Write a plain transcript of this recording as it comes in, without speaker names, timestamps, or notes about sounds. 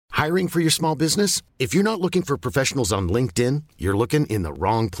Hiring for your small business? If you're not looking for professionals on LinkedIn, you're looking in the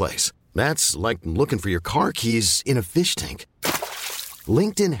wrong place. That's like looking for your car keys in a fish tank.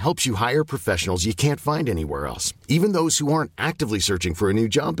 LinkedIn helps you hire professionals you can't find anywhere else, even those who aren't actively searching for a new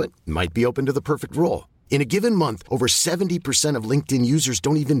job but might be open to the perfect role. In a given month, over 70% of LinkedIn users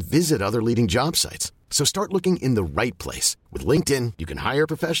don't even visit other leading job sites. So start looking in the right place. With LinkedIn, you can hire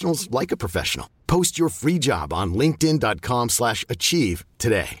professionals like a professional. Post your free job on linkedin.com/achieve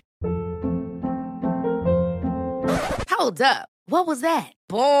today. Hold up. What was that?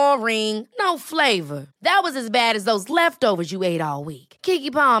 Boring. No flavor. That was as bad as those leftovers you ate all week.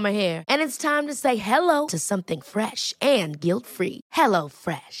 Keke Palmer here. And it's time to say hello to something fresh and guilt-free. Hello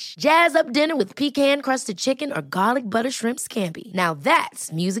Fresh. Jazz up dinner with pecan-crusted chicken or garlic butter shrimp scampi. Now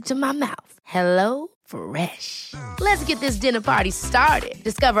that's music to my mouth. Hello Fresh. Let's get this dinner party started.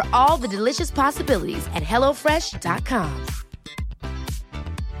 Discover all the delicious possibilities at hellofresh.com.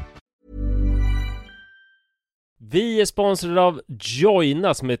 Vi är sponsrade av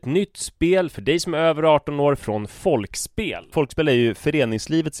Joina som är ett nytt spel för dig som är över 18 år från Folkspel. Folkspel är ju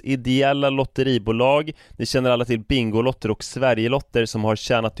föreningslivets ideella lotteribolag. Ni känner alla till Bingolotter och Sverigelotter som har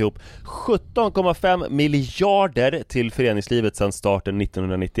tjänat ihop 17,5 miljarder till föreningslivet sedan starten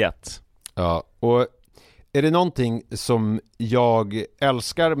 1991. Ja, och är det någonting som jag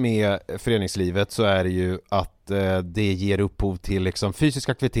älskar med föreningslivet så är det ju att det ger upphov till liksom fysisk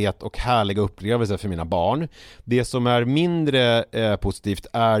aktivitet och härliga upplevelser för mina barn. Det som är mindre positivt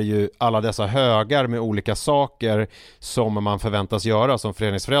är ju alla dessa högar med olika saker som man förväntas göra som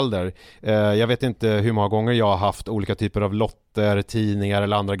föreningsförälder. Jag vet inte hur många gånger jag har haft olika typer av lotter, tidningar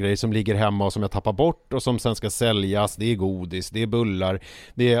eller andra grejer som ligger hemma och som jag tappar bort och som sen ska säljas. Det är godis, det är bullar,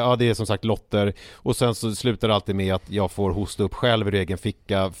 det är som sagt lotter och sen så slutar det alltid med att jag får hosta upp själv ur egen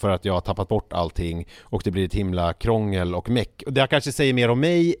ficka för att jag har tappat bort allting och det blir ett himla krångel och meck. Och det kanske säger mer om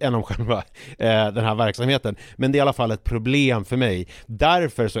mig än om själva den här verksamheten. Men det är i alla fall ett problem för mig.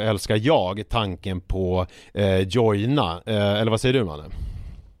 Därför så älskar jag tanken på Joina. Eller vad säger du, Manne?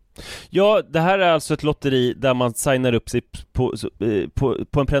 Ja, det här är alltså ett lotteri där man signar upp sig på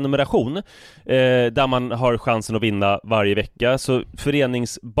en prenumeration där man har chansen att vinna varje vecka. Så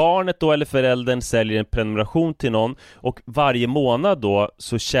föreningsbarnet då eller föräldern säljer en prenumeration till någon och varje månad då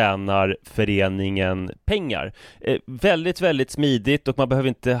så tjänar föreningen pengar. Väldigt, väldigt smidigt och man behöver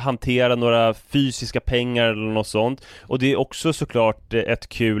inte hantera några fysiska pengar eller något sånt. Och det är också såklart ett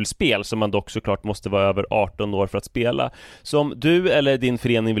kul spel som man dock såklart måste vara över 18 år för att spela. Så om du eller din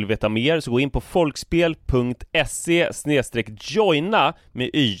förening vill veta mer så gå in på folkspel.se/joina med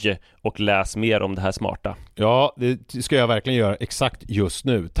y och läs mer om det här smarta. Ja, det ska jag verkligen göra exakt just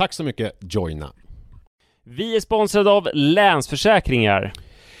nu. Tack så mycket, Joina. Vi är sponsrade av Länsförsäkringar.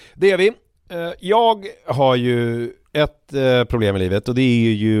 Det är vi. Jag har ju ett problem i livet och det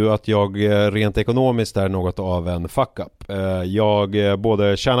är ju att jag rent ekonomiskt är något av en fuck-up. Jag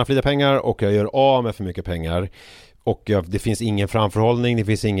både tjänar för lite pengar och jag gör av med för mycket pengar. Och det finns ingen framförhållning, det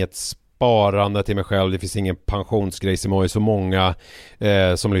finns inget sparande till mig själv, det finns ingen pensionsgrej som är så många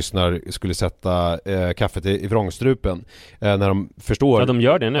som lyssnar skulle sätta kaffet i vrångstrupen när de förstår. Ja, de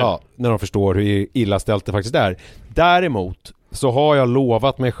gör det nu. Ja, när de förstår hur illa ställt det faktiskt är. Däremot så har jag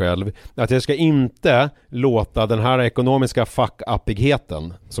lovat mig själv att jag ska inte låta den här ekonomiska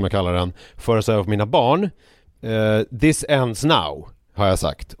fuck-uppigheten, som jag kallar den, föras över på mina barn. This ends now, har jag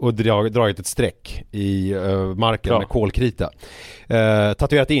sagt. Och dragit ett streck i marken med kolkrita.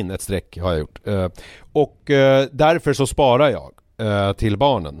 Tatuerat in ett streck har jag gjort. Och därför så sparar jag till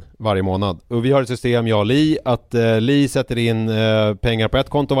barnen varje månad. Och vi har ett system, jag och Li, att Li sätter in pengar på ett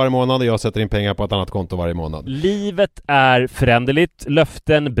konto varje månad och jag sätter in pengar på ett annat konto varje månad. Livet är föränderligt,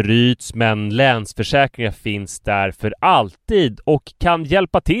 löften bryts, men Länsförsäkringar finns där för alltid och kan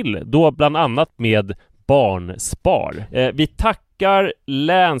hjälpa till, då bland annat med barnspar. Vi tackar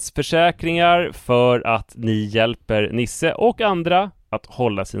Länsförsäkringar för att ni hjälper Nisse och andra att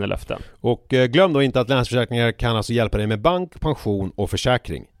hålla sina löften. Och glöm då inte att Länsförsäkringar kan alltså hjälpa dig med bank, pension och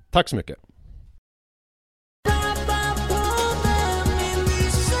försäkring. Tack så mycket.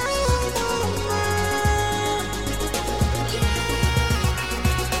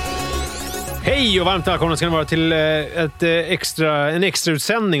 Hej och varmt välkomna ska ni vara till en extra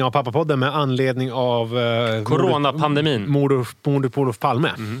utsändning av Pappapodden med anledning av coronapandemin. Mordet på Olof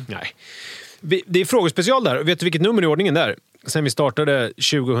Palme. Nej. Det är frågespecial där. Vet du vilket nummer i ordningen där? Sen vi startade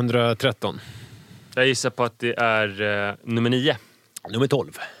 2013. Jag gissar på att det är nummer 9. Nummer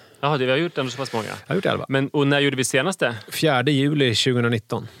 12. Ja, det vi har gjort ändå så pass många. Jag har gjort 11. Men, och när gjorde vi senaste? 4 juli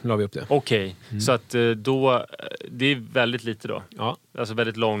 2019 la vi upp det. Okej, så att då, det är väldigt lite då. Ja. Alltså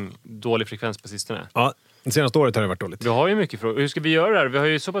väldigt dålig frekvens på sistone. Ja, Det senaste året har det varit dåligt. Vi har ju mycket frågor. Hur ska vi göra det här? Vi har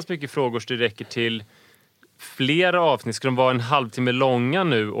ju så pass mycket frågor så det räcker till flera avsnitt. Ska de vara en halvtimme långa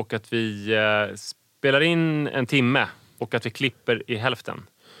nu och att vi spelar in en timme och att vi klipper i hälften?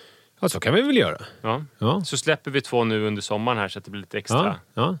 Ja, så kan vi väl göra. Ja. Så släpper vi 2 nu under sommaren här så att det blir lite extra.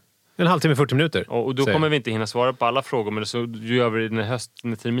 Ja. En halvtimme, 40 minuter. Och då kommer vi inte hinna svara på alla frågor, men så gör vi det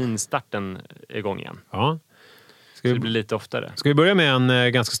när terminstarten är igång igen. Ja. Så det blir lite oftare. Ska vi börja med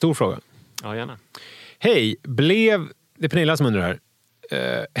en ganska stor fråga? Ja, gärna. Hej, det är Pernilla som undrar här.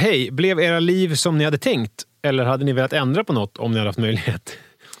 Hej, blev era liv som ni hade tänkt? Eller hade ni velat ändra på något om ni hade haft möjlighet?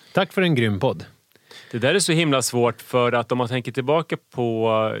 Tack för en grym podd. Det där är så himla svårt för att om man tänker tillbaka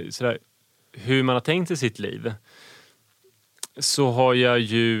på sådär, hur man har tänkt i sitt liv, så har jag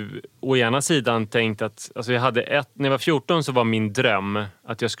ju å ena sidan tänkt att alltså när jag var 14 så var min dröm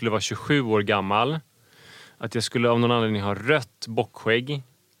att jag skulle vara 27 år gammal. Att jag skulle av någon anledning ha rött bockskägg.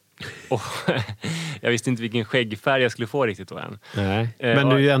 Och jag visste inte vilken skäggfärg jag skulle få riktigt då än. Nej. Men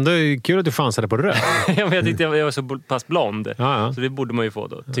det är ju ändå kul att du chansade på rött. Jag tyckte jag var så pass blond. Ja. Så det borde man ju få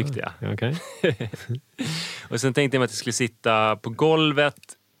då, tyckte jag. Okay. Och sen tänkte jag att jag skulle sitta på golvet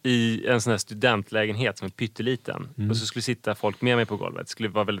i en sån här studentlägenhet som är pytteliten. Och så skulle sitta folk med mig på golvet. Det skulle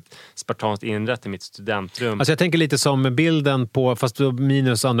vara väldigt spartanskt inrätt i mitt studentrum. Alltså jag tänker lite som bilden på, fast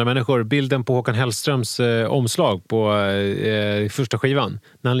minus andra människor, bilden på Håkan Hellströms omslag på första skivan.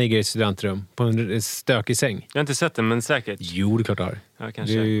 När han ligger i studentrum på en stökig säng. Jag har inte sett den, men säkert. Jo, det är klart det har. Ja,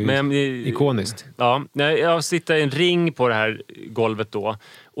 kanske. Det är ju men, ikoniskt. Ja, jag sitter i en ring på det här golvet då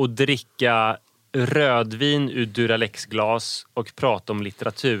och dricka rödvin ur Duralex-glas och prata om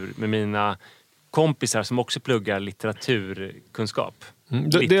litteratur med mina kompisar som också pluggar litteraturkunskap.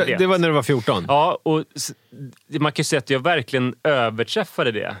 Det var när du var 14? Ja, och man kan ju säga att jag verkligen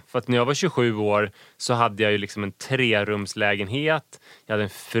överträffade det. För att när jag var 27 år så hade jag ju liksom en 3-rumslägenhet, jag hade en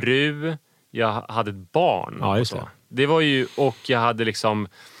fru, jag hade ett barn. Ja, just det. Det var ju, och jag hade liksom...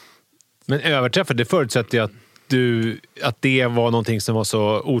 Men överträffade, det förutsätter ju att det var någonting som var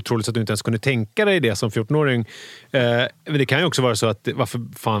så otroligt så att du inte ens kunde tänka dig det som 14-åring. Men det kan ju också vara så att,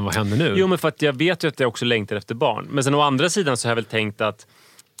 vad händer nu? Jo, men för att jag vet ju att jag också längtar efter barn. Men sen å andra sidan så har jag väl tänkt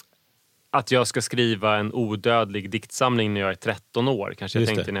att jag ska skriva en odödlig diktsamling när jag är 13 år. Kanske jag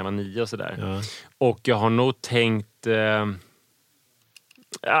tänkte när jag var 9 och sådär. Ja. Och jag har nog tänkt...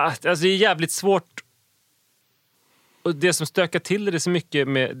 alltså det är jävligt svårt. Och det som stökar till det så mycket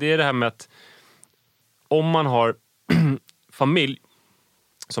det är det här med att om man har familj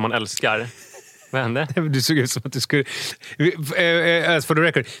som man älskar. Vad hände? Du såg ut som att du skulle... For the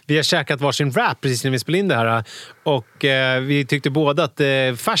record, vi har käkat varsin wrap precis när vi spelade in det här. Och vi tyckte båda att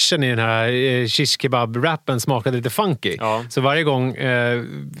färsen i den här shish kebab-wrappen smakade lite funky. Ja. Så varje gång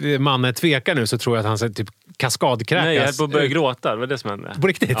mannen tvekar nu så tror jag att han ska typ kaskadkräkas. Nej, jag höll på att börja gråta. Det var det som hände. På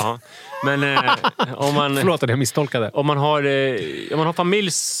riktigt? Ja. Men om man... Förlåt att jag misstolkade. Om man har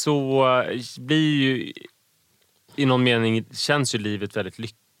familj så blir ju i någon mening känns ju livet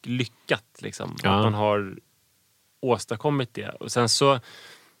väldigt lyckat liksom. Ja. Att man har åstadkommit det. Och sen så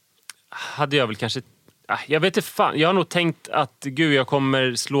hade jag väl kanske... Jag vet inte fan. Jag har nog tänkt att jag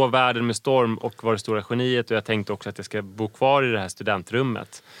kommer slå världen med storm och vara det stora geniet. Och jag tänkte också att jag ska bo kvar i det här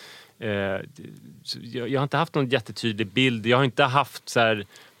studentrummet. Jag har inte haft någon jättetydlig bild. Jag har inte haft så här,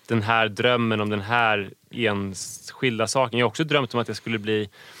 den här drömmen om den här enskilda saken. Jag har också drömt om att jag skulle bli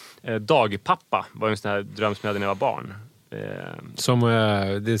dagpappa. Var en sån här dröm som jag hade när jag var barn. Som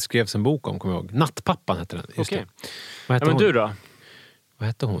det skrevs en bok om, kommer jag ihåg. Nattpappan hette den. Just okay. Det. Vad hette men hon? Du då? Vad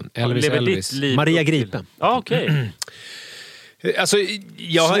hette hon? Elvis. Maria Gripe. Ja, okej. Alltså,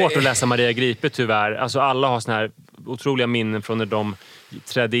 svårt att läsa Maria Gripe tyvärr. Alltså alla har såna här otroliga minnen från när de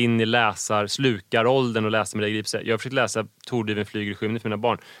trädde in i slukaråldern och läste Maria Gripe. Jag har försökt läsa Tordriven flyger i skymningen för mina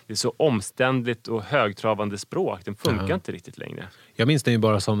barn. Det är så omständligt och högtravande språk. Den funkar inte riktigt längre. Jag minns den ju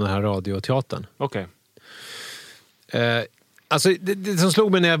bara som den här radioteatern. Okej. Alltså det som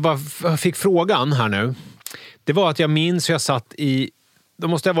slog mig när jag fick frågan här nu, det var att jag minns hur jag satt i... Då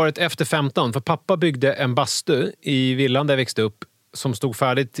måste jag ha varit efter 15, för pappa byggde en bastu i villan där jag växte upp som stod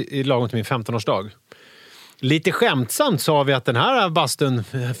färdigt i lagom till min 15-årsdag. Lite skämtsamt sa vi att den här bastun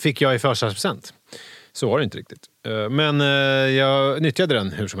fick jag i födelsedagspresent. Så var det inte riktigt. Men jag nyttjade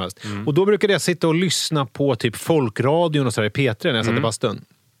den hur som helst. Och då brukade jag sitta och lyssna på typ folkradion och så där i P3 när jag satt i bastun.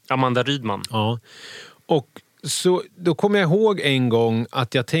 Amanda Rydman. Ja. Och så då kommer jag ihåg en gång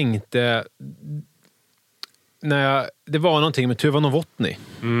att jag tänkte det var någonting med Tuva Novotny.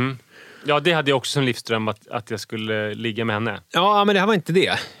 Ja, det hade jag också som livsdröm att jag skulle ligga med henne. Ja, men det här var inte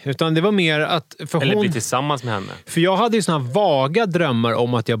det. Utan det var mer att... Eller bli tillsammans med henne. För jag hade ju såna vaga drömmar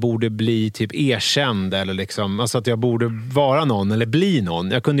om att jag borde bli typ erkänd. Eller liksom, alltså att jag borde vara någon eller bli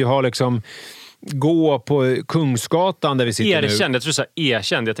någon. Jag kunde ju ha liksom... gå på Kungsgatan där vi sitter nu. Erkänd, jag tror så här,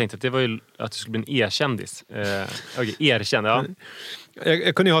 erkänd. Jag tänkte att det var ju att det skulle bli en erkändis. Okej, erkänd, ja.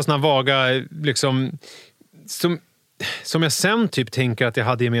 Jag kunde ju ha såna vaga liksom som jag sen typ tänker att jag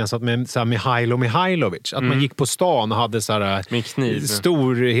hade gemensamt med så här Mihailo Mihailovic. Att man gick på stan och hade så här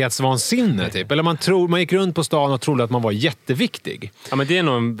storhetsvansinne typ. Eller man gick runt på stan och trodde att man var jätteviktig. Ja, men det är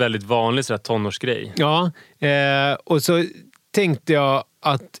nog en väldigt vanlig så här tonårsgrej. Ja, och så tänkte jag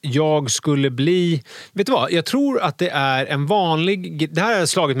att jag skulle bli... Vet du vad? Jag tror att det är en vanlig... Det här har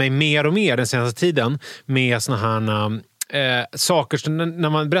slagit mig mer och mer den senaste tiden med såna här... saker som när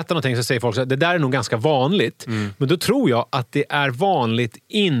man berättar någonting så säger folk att det där är nog ganska vanligt. Men då tror jag att det är vanligt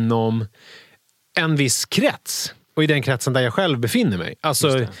inom en viss krets. Och i den kretsen där jag själv befinner mig.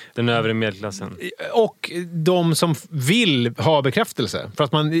 Alltså, den övre medelklassen. Och de som vill ha bekräftelse. För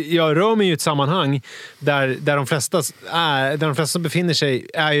att jag rör mig i ett sammanhang där de flesta som befinner sig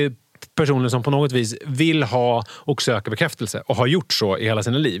är ju personer som på något vis vill ha och söka bekräftelse och har gjort så i hela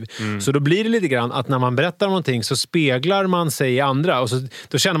sina liv. Så då blir det lite grann att när man berättar om någonting så speglar man sig i andra och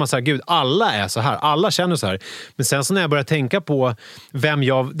då känner man så här, gud, alla är så här, alla känner så här. Men sen så när jag börjar tänka på det här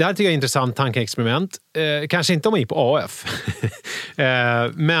tycker jag är ett intressant tankeexperiment. Kanske inte om man gick på AF.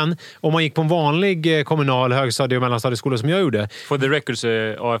 Men om man gick på en vanlig kommunal högstadie- och mellanstadieskola som jag gjorde. For the record så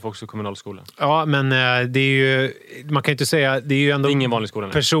är AF också kommunalskola. Ja, men det är ju, man kan ju inte säga, det är ju ändå ingen vanlig skola,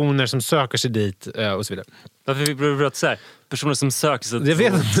 personer som söker sig dit och så vidare. Varför vi blev så här? Personer som söker sig dit. Jag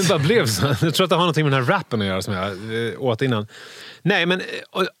vet inte, det bara blev så. Jag tror att det har någonting med den här rappen att göra som jag åt innan. Nej, men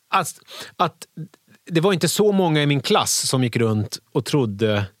att det var inte så många i min klass som gick runt och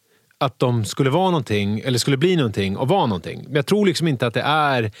trodde att de skulle vara någonting eller skulle bli någonting och vara någonting. Men jag tror liksom inte att det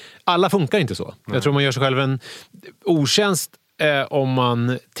är... Alla funkar inte så. Jag tror man gör sig själv en otjänst om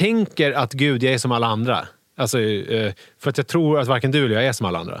man tänker att gud, jag är som alla andra. Alltså, för att jag tror att varken du eller jag är som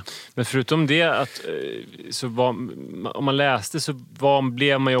alla andra. Men förutom det, att, om man läste så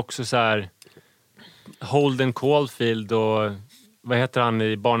blev man ju också så här Holden Caulfield och vad heter han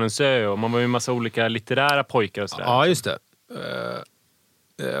i Barnens ö? Och man var ju en massa olika litterära pojkar och sådär. Ja, just det.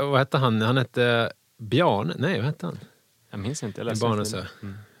 Vad hette han? Han hette Bjarne. Nej, vad hette han? Jag minns inte. Jag läste Barnens ö.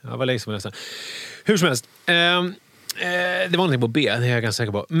 Ja, vad länge som jag läste. Hur som helst. Det var någonting på B, det är jag ganska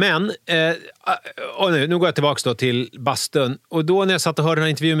säker på. Men, och nu går jag tillbaka då till bastun. Och då när jag satt och hörde den här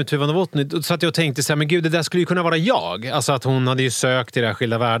intervjun med Tuva Novotny, då satt jag och tänkte så här, men gud, det där skulle ju kunna vara jag. Alltså att hon hade ju sökt till det här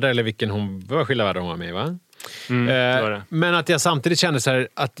Skilda världar, eller vad Skilda världar hon var med, va? Det var det. Men att jag samtidigt kände så här,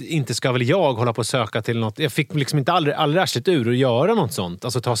 att inte ska väl jag hålla på att söka till något. Jag fick liksom inte aldrig rätt ur att göra något sånt.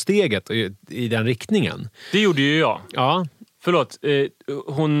 Alltså ta steget i den riktningen. Det gjorde ju jag. Ja. Förlåt,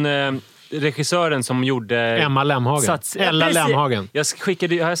 hon... regissören som gjorde... Emma Lemhagen. Ella Lemhagen.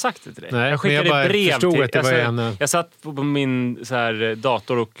 Har jag sagt det till dig? Nej, jag skickade brev till... Att det var en... Jag satt på min så här,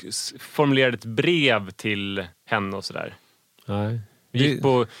 dator och formulerade ett brev till henne och sådär. Nej. Vi gick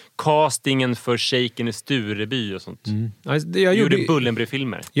på castingen för Shaken i Stureby och sånt. Jag gjorde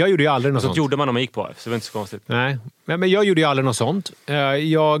Bullenbrevfilmer. Jag gjorde ju aldrig något sånt. Gjorde man om man gick på, så det var inte så konstigt. Nej, men jag gjorde ju aldrig något sånt.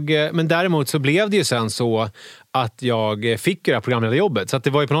 Men däremot så blev det ju sen så att jag fick det här programledarjobbet. Så att det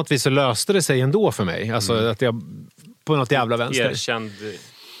var ju på något vis så löste det sig ändå för mig. Alltså att jag på något jävla vänster.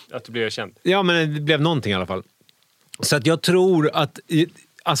 Att du blev erkänd. Ja, men det blev någonting i alla fall. Så att jag tror att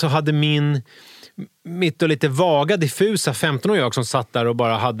alltså hade mitt och lite vaga, diffusa 15-årig som satt där och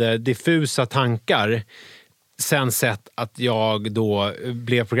bara hade diffusa tankar sen sett att jag då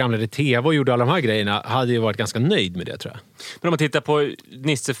blev programledare i tv och gjorde alla de här grejerna, hade ju varit ganska nöjd med det, tror jag. Men om man tittar på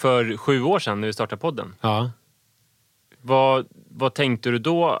Nisse för 7 år sedan när vi startade podden. Ja. Vad tänkte du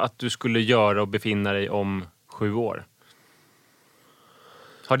då att du skulle göra och befinna dig om 7 år?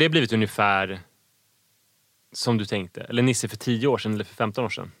 Har det blivit ungefär som du tänkte? Eller Nisse för 10 år sedan eller för 15 år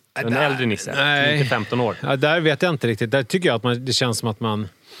sedan? En äldre Nisse, nej. Inte 15 år. Ja, där vet jag inte riktigt. Där tycker jag att det känns som att man...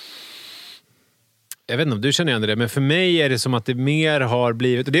 Jag vet inte om du känner igen det, men för mig är det som att det mer har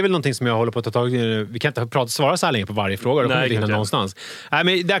blivit... Och det är väl någonting som jag håller på att ta tag i nu. Vi kan inte svara så här länge på varje fråga. Då kommer vi hinna någonstans. Nej,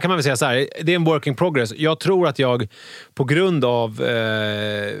 men där kan man väl säga så här. Det är en work in progress. Jag tror att jag på grund av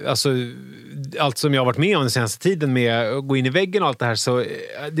allt som jag har varit med om den senaste tiden med att gå in i väggen och allt det här, så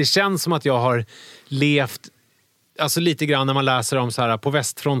det känns som att jag har levt... Alltså lite grann när man läser om så här, på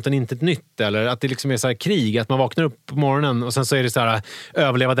västfronten inte ett nytt, eller att det liksom är så här krig, att man vaknar upp på morgonen och sen så är det så här,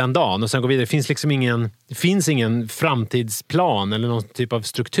 överleva den dagen och sen gå vidare. Det finns ingen framtidsplan eller någon typ av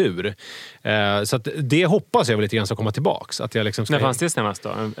struktur. Så att det hoppas jag väl lite grann ska komma tillbaks. Att jag liksom ska... När fanns det senast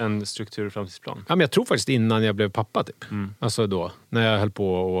då? En struktur och framtidsplan? Ja, men jag tror faktiskt innan jag blev pappa typ. Alltså då, när jag höll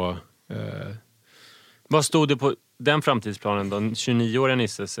på och... Vad stod det på den framtidsplanen då? 29-åriga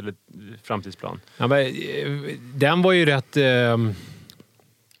Nisses eller framtidsplan? Ja, men, den var ju rätt...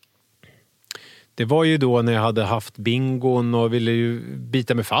 Det var ju då när jag hade haft bingon och ville ju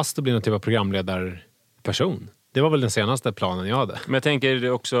bita mig fast och bli någon typ av programledarperson. Det var väl den senaste planen jag hade. Men jag tänker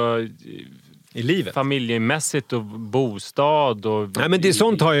också i livet. Familjemässigt och bostad och Nej, men det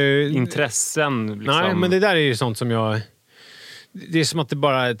sånt har ju intressen. Liksom. Nej, men det där är ju sånt som jag... Det är som att det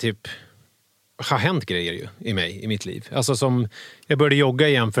bara typ har hänt grejer ju i mig, i mitt liv. Alltså som... Jag började jogga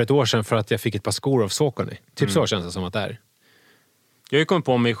igen för ett år sedan för att jag fick ett par skor av Saucony. Typ så känns det som att det är. Jag har ju kommit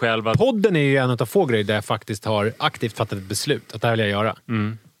på mig själv att... Podden är ju en av få grejer där jag faktiskt har aktivt fattat ett beslut. Att det här vill jag göra.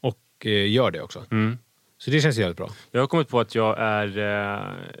 Och gör det också. Så det känns jävligt bra. Jag har kommit på att jag är...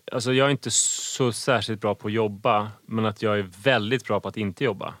 alltså jag är inte så särskilt bra på att jobba. Men att jag är väldigt bra på att inte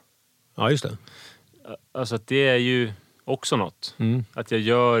jobba. Ja, just det. Alltså att det är ju också något. Att jag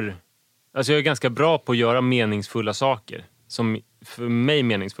gör... Alltså jag är ganska bra på att göra meningsfulla saker. Som för mig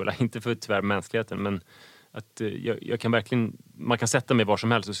meningsfulla. Inte för tyvärr mänskligheten. Men att jag kan verkligen... Man kan sätta mig var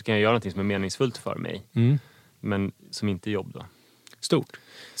som helst och så kan jag göra något som är meningsfullt för mig. Men som inte är jobb då. Stort.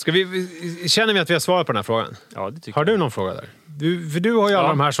 Känner vi att vi har svarat på den här frågan? Ja, det tycker jag. Har du någon fråga där? För du har ju alla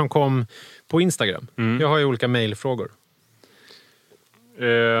de här som kom på Instagram. Jag har ju olika mejlfrågor. Vi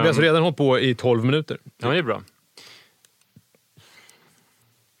har alltså redan hållit på i 12 minuter. Ja, det är bra.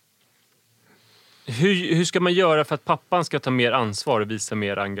 Hur ska man göra för att pappan ska ta mer ansvar och visa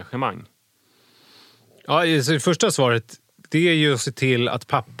mer engagemang? Ja, så det första svaret, det är ju att se till att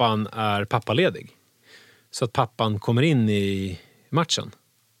pappan är pappaledig. Så att pappan kommer in i matchen.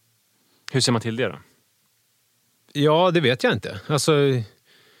 Hur ser man till det då? Ja, det vet jag inte. Alltså,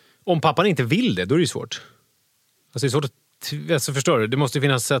 om pappan inte vill det, då är det ju svårt. Alltså, det är svårt att... Alltså, förstår du? Det måste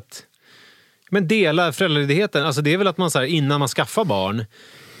finnas ett... Men dela föräldraledigheten. Alltså, det är väl att man så här, innan man skaffar barn,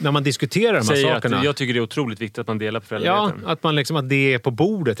 när man diskuterar de här sakerna... Att jag tycker det är otroligt viktigt att man delar på föräldraledigheten. Ja, att man liksom, att det är på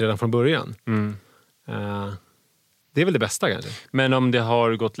bordet redan från början. Det är väl det bästa kanske. Men om det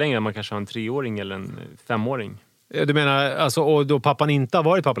har gått längre, man kanske har en 3-åring eller en 5-åring. Du menar, alltså, och då pappan inte har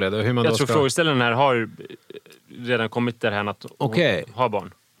varit pappaledare? Hur man jag tror frågeställaren här har redan kommit därhän att ha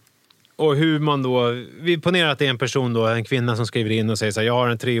barn. Och hur man då... Vi ponerar att det är en person då, en kvinna som skriver in och säger så här: jag har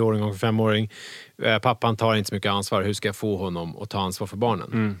en 3-åring och en 5-åring. Pappan tar inte så mycket ansvar. Hur ska jag få honom att ta ansvar för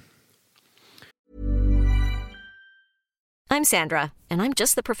barnen? I'm Sandra, and I'm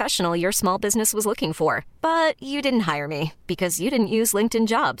just the professional your small business was looking for. But you didn't hire me because you didn't use LinkedIn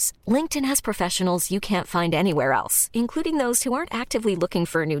Jobs. LinkedIn has professionals you can't find anywhere else, including those who aren't actively looking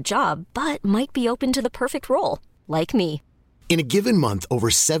for a new job, but might be open to the perfect role, like me. In a given month, over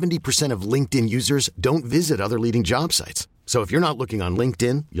 70% of LinkedIn users don't visit other leading job sites. So if you're not looking on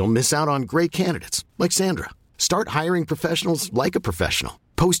LinkedIn, you'll miss out on great candidates like Sandra. Start hiring professionals like a professional.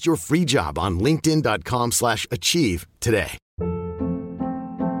 Post your free job on linkedin.com/achieve today.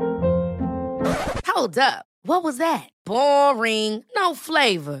 Hold up. What was that? Boring. No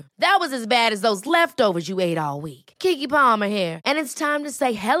flavor. That was as bad as those leftovers you ate all week. Keke Palmer here, and it's time to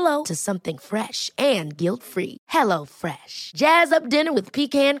say hello to something fresh and guilt-free. Hello Fresh. Jazz up dinner with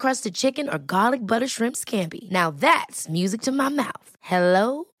pecan-crusted chicken or garlic butter shrimp scampi. Now that's music to my mouth.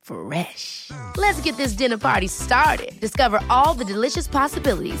 Hello Fresh. Let's get this dinner party started. Discover all the delicious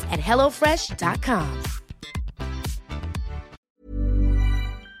possibilities at hellofresh.com.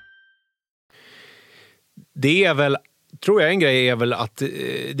 Det är väl, tror jag en grej är väl att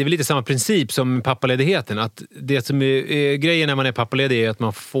det är väl lite samma princip som pappaledigheten. Att det som är grejen när man är pappaledig är att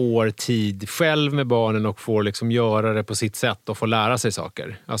man får tid själv med barnen och får liksom göra det på sitt sätt och få lära sig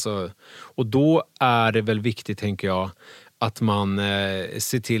saker. Alltså, och då är det väl viktigt, tänker jag, att man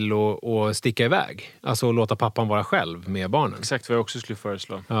ser till att sticka iväg. Alltså låta pappan vara själv med barnen. Exakt vad jag också skulle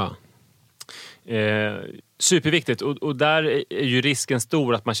föreslå. Ja. Superviktigt. Och där är ju risken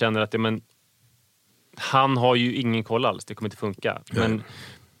stor att man känner att han har ju ingen koll alls. Det kommer inte funka. Men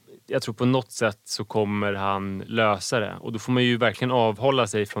jag tror på något sätt så kommer han lösa det. Och då får man ju verkligen avhålla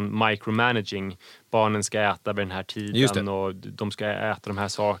sig från micromanaging. Barnen ska äta vid den här tiden och de ska äta de här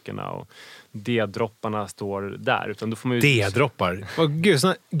sakerna. Och D-dropparna står där. Utan då får man ju... D-droppar? Gud,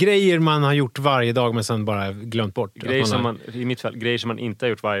 såna grejer man har gjort varje dag men sen bara glömt bort. Grejer som man, i mitt fall, grejer som man inte har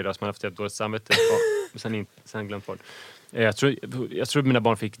gjort varje dag som man har haft ett dåligt samvete och sen glömt bort. Jag tror mina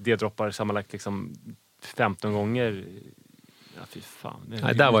barn fick D-droppar sammanlagt liksom 15 gånger. Ja, fy fan.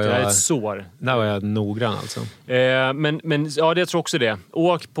 Nej, där var jag ett sår. Där var jag noggrann alltså. Men ja, jag tror också det.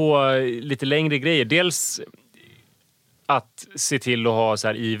 Åk på lite längre grejer. Dels att se till att ha så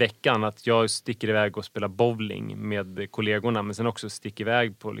här i veckan att jag sticker iväg och spelar bowling med kollegorna, men sen också sticker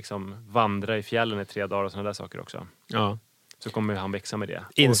iväg på liksom vandra i fjällen i 3 dagar och sådana där saker också. Ja. Så kommer han växa med det.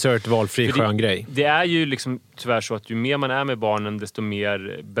 Insert valfri skön grej. Det är ju liksom tyvärr så att ju mer man är med barnen desto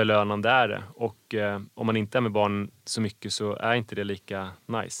mer belönande är det. Och om man inte är med barnen så mycket så är inte det lika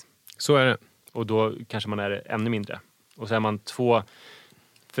nice. Så är det. Och då kanske man är ännu mindre. Och så är man 2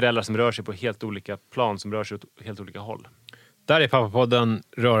 föräldrar som rör sig på helt olika plan, som rör sig åt helt olika håll. Där är Pappapodden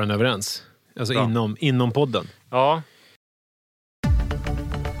rörande överens. Alltså inom podden. Ja.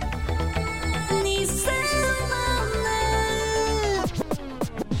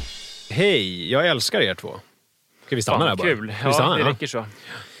 Hej, jag älskar er 2. Ska vi stanna där bara? Kul. Ska vi stanna, det räcker så.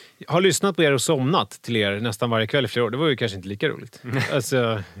 Jag har lyssnat på er och somnat till er nästan varje kväll i flera år. Det var ju kanske inte lika roligt.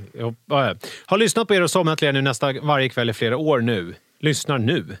 Alltså, har lyssnat på er och somnat till er nu nästan varje kväll i flera år nu. Lyssnar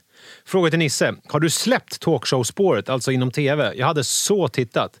nu. Fråga till Nisse. Har du släppt talkshow-spåret, alltså inom tv? Jag hade så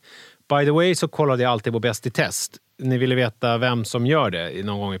tittat. By the way så kollade jag alltid på Bäst i test. Ni ville veta vem som gör det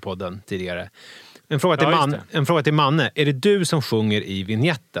någon gång i podden tidigare. En fråga till Manne. Är det du som sjunger i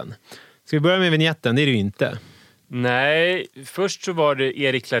vignetten? Ska vi börja med vignetten? Det är det ju inte. Nej, först så var det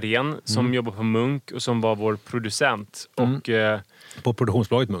Erik Klarén som jobbar på Munk och som var vår producent. Och, på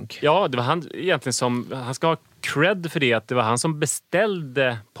produktionsbolaget Munk. Ja, det var han egentligen som... Han ska ha cred för det, att det var han som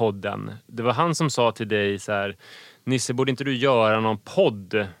beställde podden. Det var han som sa till dig så här: Nisse, borde inte du göra någon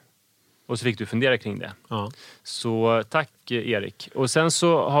podd? Och så fick du fundera kring det. Ja. Så tack Erik. Och sen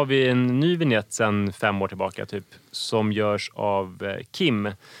så har vi en ny vignett sedan 5 år tillbaka typ, som görs av Kim,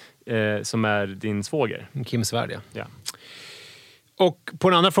 som är din svåger. Kim Svärd, ja. Och på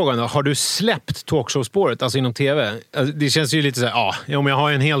den andra frågan då, har du släppt talkshow-spåret, alltså inom tv? Alltså, det känns ju lite så här, om jag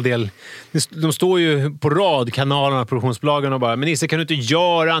har en hel del... De står ju på rad, kanalerna, produktionsbolagen och bara, men Nisse, kan du inte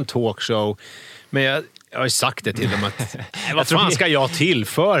göra en talkshow? Men jag har ju sagt det till dem att vad fan ska jag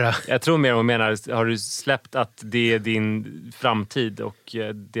tillföra? Jag tror mer och menar, har du släppt att det är din framtid och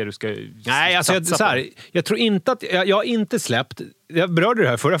det du ska... Nej, alltså så här, jag tror inte att... Jag har inte släppt... Jag berörde det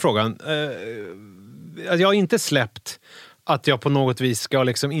här förra frågan. Jag har inte släppt att jag på något vis ska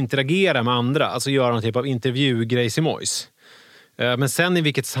liksom interagera med andra. Alltså göra någon typ av intervjugrejs i mojs. Men sen i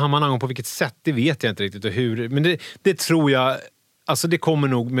vilket sammanhang och på vilket sätt, det vet jag inte riktigt. Och hur, men det tror jag... Alltså det kommer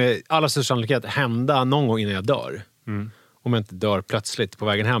nog med alla största sannolikhet hända någon gång innan jag dör. Om jag inte dör plötsligt på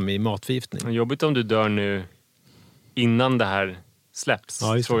vägen hem i matförgiftning. Jobbigt om du dör nu innan det här släpps,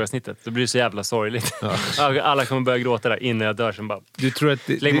 frågasnittet. Då blir det så jävla sorgligt. Ja. Alla kommer börja gråta där innan jag dör. Sen bara du tror att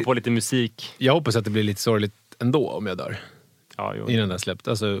lägg på lite musik. Jag hoppas att det blir lite sorgligt ändå om jag dör. Ja, innan det har släppt.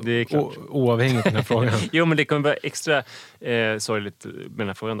 Alltså, det är klart. Oavhängigt den här frågan. Jo, men det kommer vara extra sorgligt med den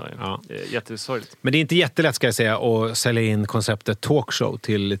här frågan då. Ja. Jättesorgligt. Men det är inte jättelätt, ska jag säga, att sälja in konceptet talkshow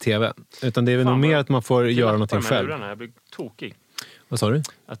till tv. Utan det är väl nog mer att man får göra någonting själv. Jag blir tokig. Vad sa du?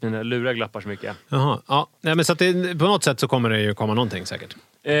 Att mina lurar glappar så mycket. Jaha. Ja. Nej, men så att på något sätt så kommer det ju komma någonting säkert.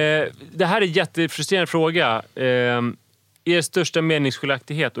 Det här är en jättefrustrerande fråga. Er största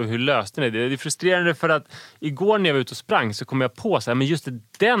meningsskiljaktighet och hur löste ni det? Det är frustrerande för att igår när jag var ute och sprang så kom jag på så här, men just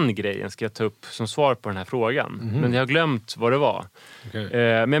den grejen ska jag ta upp som svar på den här frågan. Men jag har glömt vad det var. Okay.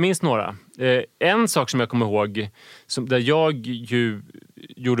 Men jag minns några. En sak som jag kommer ihåg, där jag ju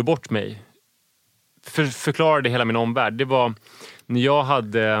gjorde bort mig, förklarade hela min omvärld, det var när jag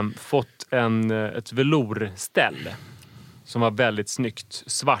hade fått ett velourställ som var väldigt snyggt.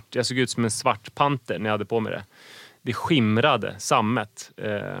 Svart. Jag såg ut som en svart panter när jag hade på mig det. Det skimrade sammet.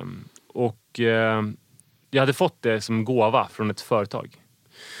 Jag hade fått det som gåva från ett företag.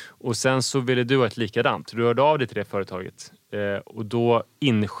 Och sen så ville du ha ett likadant. Du hörde av dig till det företaget. Och då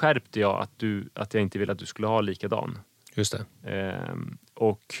inskärpte jag att jag inte ville att du skulle ha likadan. Just det.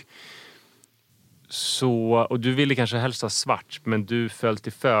 Och du ville kanske helst ha svart. Men du föll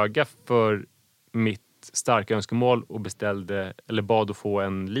till föga för mitt starka önskemål och beställde, eller bad att få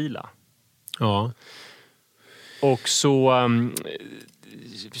en lila. Ja. Och så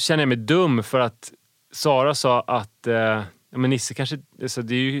känner jag mig dum för att Sara sa att men Nisse kanske, alltså,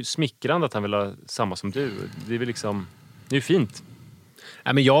 det är ju smickrande att han vill ha samma som du. Det är väl liksom, det är ju fint.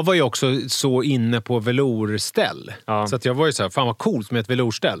 Nej, men jag var ju också så inne på velourställ. Ja. Så att jag var ju så här, fan vad coolt med ett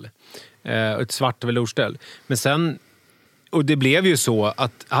velourställ. Ett svart velourställ. Men sen, och det blev ju så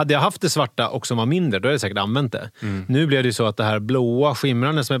att hade jag haft det svarta och som var mindre, då hade jag säkert använt det. Nu blev det ju så att det här blåa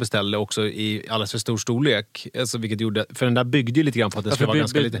skimrande som jag beställde också i alldeles för stor storlek. Alltså, vilket gjorde, för den där byggde ju lite grann på att den skulle vara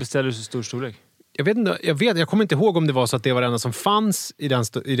ganska lite. Beställde du så stor storlek? Jag vet inte, jag kommer inte ihåg om det var så att det var det enda som fanns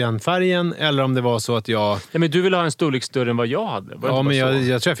i den färgen, eller om det var så att jag... Ja, men du ville ha en storlek större än vad jag hade. Ja, men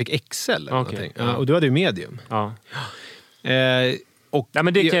jag tror jag fick XL eller någonting. Ja, och du hade ju medium. Ja. Och ja,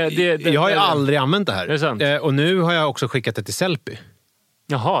 men jag har ju aldrig använt det här. Det är sant. Och nu har jag också skickat det till Sellpy.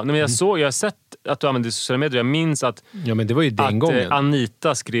 Jaha, men jag har sett att du använde sociala medier. Jag minns att, ja, men det var ju den gången.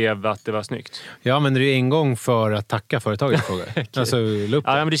 Anita skrev att det var snyggt. Jag använder det en gång för att tacka företaget. Okay. Alltså, ja,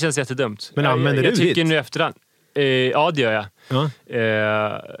 men det känns jättedumt. Men använder du jag tycker ditt? Nu efterhand. Ja, det gör jag. Ja.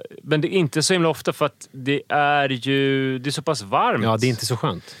 Men det är inte så himla ofta för att det är så pass varmt. Ja, det är inte så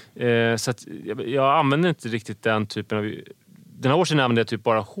skönt. Så att jag använder inte riktigt den typen av... Den här årsen använder jag typ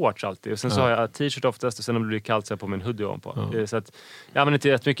bara shorts alltid. Och sen så har jag t-shirt oftast och sen om det blir kallt så har jag på mig en hoodie ovanpå. Så att jag använder inte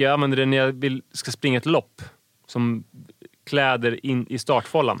jättemycket. Jag använder det när jag ska springa ett lopp. Som kläder in i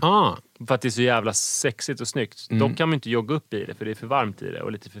startfållan. För att det är så jävla sexigt och snyggt. Dock kan man inte jogga upp i det för det är för varmt i det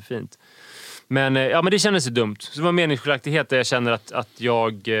och lite för fint. Men det kändes ju dumt. Så det var meningsskiljaktighet där jag känner att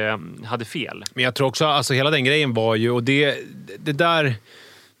jag hade fel. Men jag tror också, alltså hela den grejen var ju, och det där...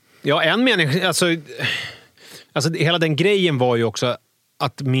 Ja, en mening... Alltså hela den grejen var ju också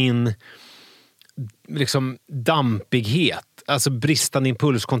att min liksom dampighet, alltså bristande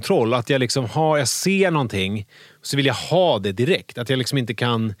impulskontroll, att jag liksom jag ser någonting så vill jag ha det direkt. Att jag liksom inte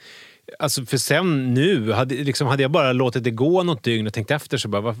kan... Alltså för sen nu, hade jag bara låtit det gå något dygn och tänkt efter så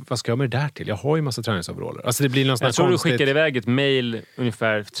bara, vad ska jag med det där till? Jag har ju massa träningsoveraller. Alltså det blir någon jag tror konstigt... du skickade iväg ett mejl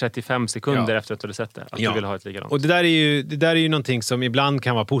ungefär 35 sekunder efter att du hade sett det. Att du vill ha ett likadant. Och det där är ju någonting som ibland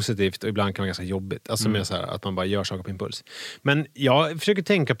kan vara positivt och ibland kan vara ganska jobbigt. Alltså med så här, att man bara gör saker på impuls. Men jag försöker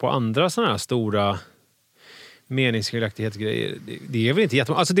tänka på andra sådana här stora meningsskiljaktighetsgrejer. Det är väl inte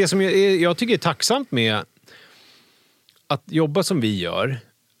jättemånga. Alltså det som jag tycker är tacksamt med att jobba som vi gör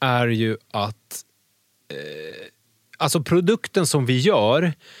är ju att alltså produkten som vi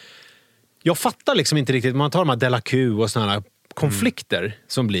gör, jag fattar liksom inte riktigt, man tar de här Della Q och såna här konflikter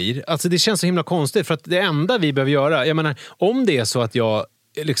som blir, alltså det känns så himla konstigt för att det enda vi behöver göra, jag menar, om det är så att jag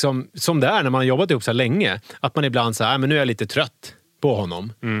liksom, som det är när man har jobbat ihop så här länge, att man ibland säger, men nu är jag lite trött på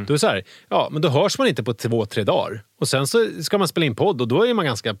honom. Då är det så här, men då hörs man inte på 2-3 dagar. Och sen så ska man spela in podd och då är man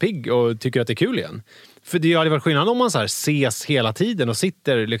ganska pigg och tycker att det är kul igen. För det har ju varit skillnad om man så här ses hela tiden och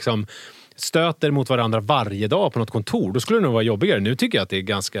sitter liksom stöter mot varandra varje dag på något kontor. Då skulle det nog vara jobbigare. Nu tycker jag att det är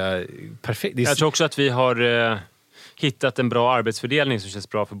ganska perfekt. Jag tror också att vi har hittat en bra arbetsfördelning som känns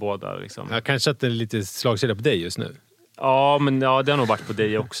bra för båda. Liksom. Jag kanske att det är lite slagsida på dig just nu. Ja, men det har nog varit på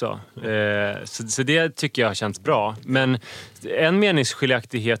dig också. Så det tycker jag har känts bra. Men en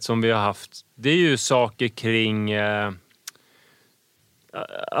meningsskiljaktighet som vi har haft, det är ju saker kring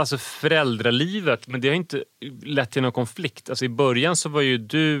alltså föräldralivet. Men det har inte lett till någon konflikt. Alltså i början så var ju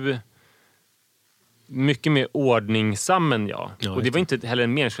du mycket mer ordningsam än jag. Och det var inte heller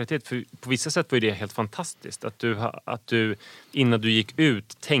en meningsskiljaktighet. För på vissa sätt var det helt fantastiskt. Att du innan du gick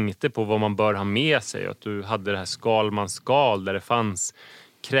ut tänkte på vad man bör ha med sig. Och att du hade det här skalmanskal där det fanns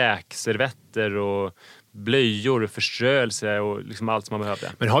kräkservetter och blöjor, förströelse och liksom allt som man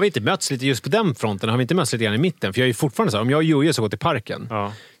behövde. Men har vi inte mötts lite just på den fronten? Har vi inte mötts lite grann i mitten? För jag är ju fortfarande så här, om jag och Jojo ska gå till parken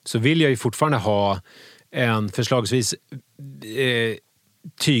så vill jag ju fortfarande ha en förslagsvis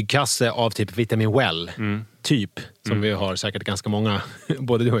tygkasse av typ Vitamin Well typ, som vi har säkert ganska många,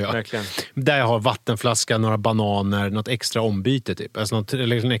 både du och jag. Verkligen. Där jag har vattenflaska, några bananer, något extra ombyte typ, alltså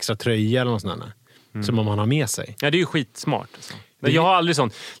eller en extra tröja eller något sånt där. Som man har med sig. Ja, det är ju skitsmart alltså. Men jag har aldrig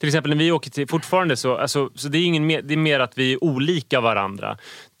sånt. Till exempel när vi åker till, fortfarande så det är det är mer att vi är olika varandra.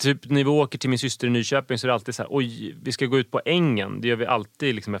 Typ när vi åker till min syster i Nyköping så är det alltid så här, oj, vi ska gå ut på ängen. Det gör vi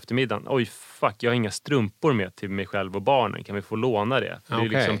alltid liksom eftermiddagen. Oj, fuck, jag har inga strumpor med till mig själv och barnen. Kan vi få låna det? För det är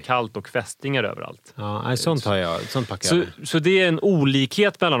liksom kallt och fästingar överallt. Ja, sånt har jag. Sånt packar jag. Så det är en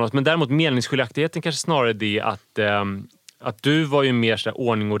olikhet mellan oss. Men däremot meningsskiljaktigheten kanske snarare det att du var ju mer så här,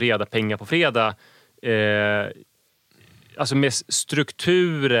 ordning och reda, pengar på fredag. Alltså med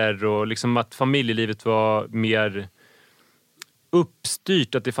strukturer och liksom att familjelivet var mer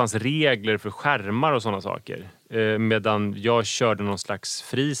uppstyrt, att det fanns regler för skärmar och sådana saker. Medan jag körde någon slags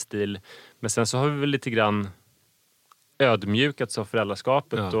fristil. Men sen så har vi väl lite grann ödmjukats av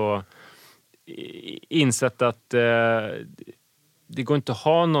föräldraskapet och insett att det går inte att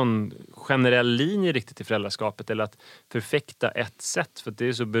ha någon generell linje riktigt i föräldraskapet eller att förfäkta ett sätt, för det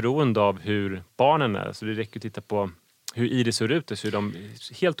är så beroende av hur barnen är. Så det räcker att titta på hur Iris ser ut, så är de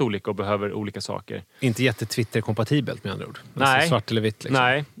helt olika och behöver olika saker. Inte jätte-Twitter-kompatibelt med andra ord. Nej. Alltså svart eller vitt. Liksom.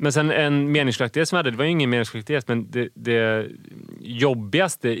 Nej, men sen en meningsskiljaktighet som jag hade, det var ju ingen meningsskiljaktighet, men det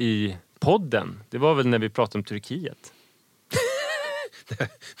jobbigaste i podden, det var väl när vi pratade om Turkiet.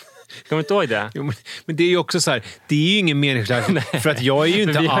 Kommer du inte ihåg det? Jo, men det är ju också så här, det är ju ingen meningsskiljaktighet. För att jag är ju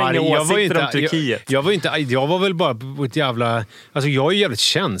inte arg. Jag var väl bara på ett jävla... Alltså jag är ju jävligt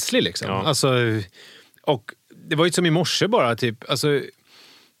känslig liksom. Ja. Alltså, och det var ju som i morse bara typ, alltså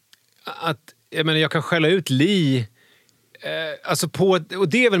att jag kan skälla ut Li alltså på, och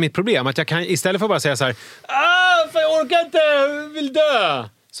det är väl mitt problem, att jag kan istället för att bara säga så här, för jag orkar inte, vill dö.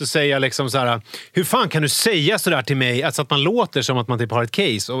 så säger jag liksom så här: hur fan kan du säga sådär till mig? Alltså att man låter som att man typ har ett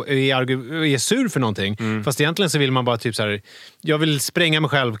case och är sur för någonting. Fast egentligen så vill man bara typ så här: jag vill spränga mig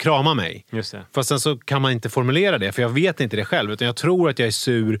själv, krama mig. Just det. Fast sen så kan man inte formulera det, för jag vet inte det själv. Utan jag tror att jag är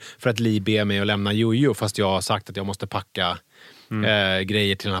sur för att Li ber mig att lämna Jojo, fast jag har sagt att jag måste packa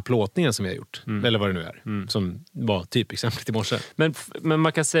grejer till den här plåtningen som jag har gjort. Eller vad det nu är. Som var typ exemplet i morse. Men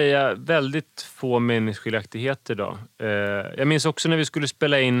man kan säga väldigt få meningsskiljaktigheter då. Jag minns också när vi skulle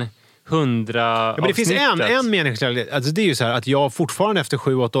spela in 100 men det finns en meningsskiljaktighet. Alltså det är ju så här att jag fortfarande efter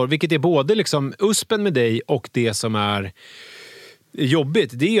 7-8 år, vilket är både liksom uspen med dig och det som är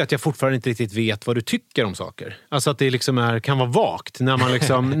jobbigt, det är ju att jag fortfarande inte riktigt vet vad du tycker om saker. Alltså att det liksom kan vara vagt när man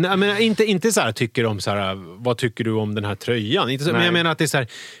liksom men inte så här tycker om så här, vad tycker du om den här tröjan? Inte så, men jag menar att det är så här,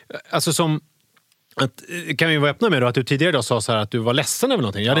 alltså som att, kan vi vara öppna med då, att du tidigare idag sa så här att du var ledsen över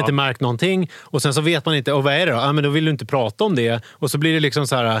någonting. Jag hade inte märkt någonting och sen så vet man inte, och vad är det då? Men då vill du inte prata om det och så blir det liksom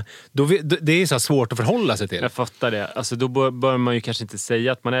så här, det är så här svårt att förhålla sig till. Jag fattar det. Alltså då bör man ju kanske inte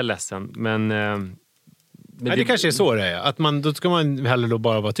säga att man är ledsen, men det kanske är så det är. Att då ska man hellre då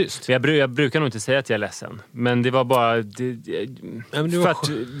bara vara tyst. Jag brukar nog inte säga att jag är ledsen. Men det var bara för att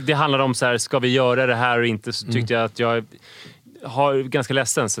det handlar om så här, ska vi göra det här och inte, så tyckte jag att jag har ganska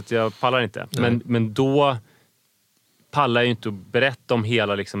ledsen så att jag pallar inte. Men då pallar jag ju inte att berätta om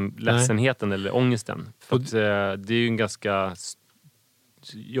hela liksom ledsenheten eller ångesten. För att det är ju en ganska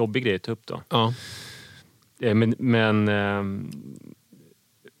jobbig grej att ta upp då. Ja.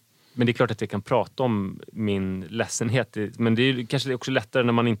 Men det är klart att jag kan prata om min ledsenhet. Men det är kanske också lättare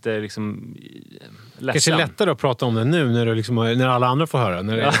när man inte är liksom ledsen. Kanske lättare att prata om det nu när alla andra får höra,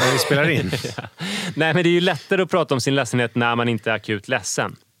 när vi spelar in. Ja. Nej, men det är ju lättare att prata om sin ledsenhet när man inte är akut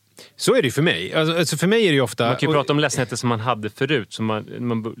ledsen. Så är det ju för mig. Alltså för mig är det ju ofta... Man kan ju prata om ledsenheter som man hade förut, som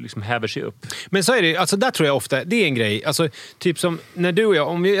man liksom häver sig upp. Men så är det, alltså där tror jag ofta, det är en grej. Alltså typ som när du och jag,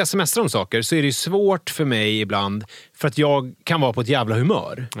 om vi smsar om saker, så är det ju svårt för mig ibland, för att jag kan vara på ett jävla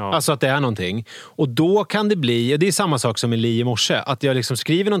humör. Ja. Alltså att det är någonting. Och då kan det bli, det är samma sak som med Li i morse, att jag liksom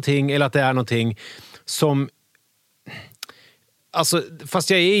skriver någonting eller att det är någonting som... Alltså, fast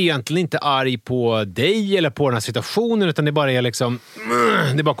jag är egentligen inte arg på dig eller på den här situationen, utan det bara är liksom,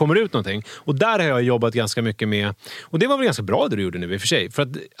 det bara kommer ut någonting. Och där har jag jobbat ganska mycket med, och det var väl ganska bra det du gjorde nu i och för sig, för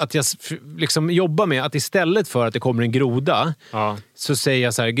att jag liksom jobbar med att istället för att det kommer en groda, så säger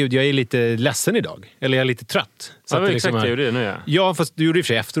jag så här: gud, jag är lite ledsen idag, eller jag är lite trött. Så det var att exakt det jag gjorde nu. Ja, fast du gjorde det i och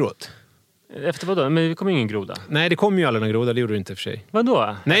för sig efteråt. Efter vad då? Men det kom ingen groda. Nej, det kom ju aldrig någon groda, det gjorde du inte i och för sig.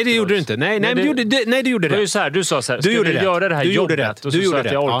 Vadå? Nej, det gjorde du inte. Nej, men du gjorde det. Det var ju så här, du sa så här, ska vi göra det här jobbet? Och så sa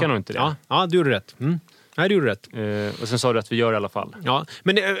att jag orkar nog inte det. Ja, du gjorde rätt. Nej, du gjorde rätt. Och sen sa du att vi gör det i alla fall. Ja,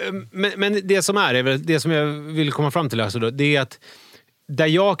 men det som är väl det som jag vill komma fram till, alltså då, det är att där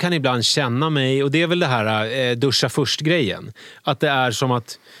jag kan ibland känna mig, och det är väl det här duscha först-grejen, att det är som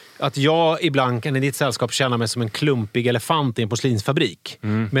att jag ibland kan i ditt sällskap känna mig som en klumpig elefant i en porslinsfabrik.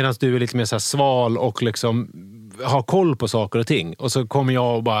 Medan du är lite mer så här sval och liksom har koll på saker och ting. Och så kommer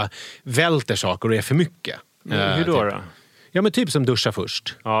jag och bara välter saker och det är för mycket. Hur då då? Ja, men typ som duscha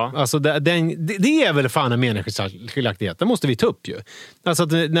först. Ja. Alltså det är väl fan en meningsskiljaktighet. Det måste vi ta upp ju. Alltså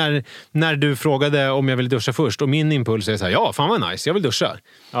att när du frågade om jag ville duscha först och min impuls är så här: ja, fan vad nice, jag vill duscha.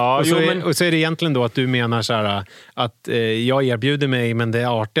 Ja, och så är det egentligen då att du menar så här att jag erbjuder mig, men det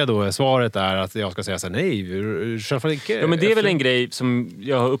artiga då, svaret är att jag ska säga så här: nej, självfallet inte. Ja, men det är väl en grej som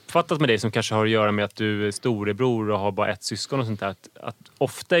jag har uppfattat med dig, som kanske har att göra med att du är storebror och har bara ett syskon och sånt där. Att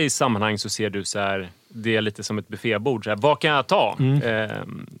ofta i sammanhang så ser du så här, det är lite som ett buffébord. Så här, vad kan jag ta?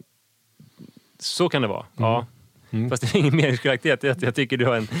 Så kan det vara. Ja. Fast det är ingen meningsskiljaktighet. Jag tycker du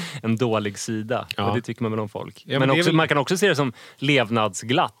har en dålig sida. Ja. Och det tycker man med om folk. Ja, men också, man kan också se det som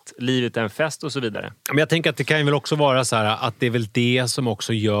levnadsglatt. Livet är en fest och så vidare. Men jag tänker att det kan ju väl också vara så här att det är väl det som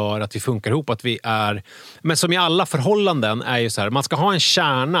också gör att vi funkar ihop. Att vi är... Men som i alla förhållanden är ju så här, man ska ha en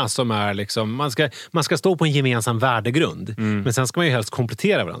kärna som är liksom... Man ska stå på en gemensam värdegrund. Men sen ska man ju helst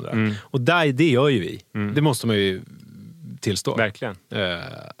komplettera varandra. Och det gör ju vi. Det måste man ju tillstå. Verkligen.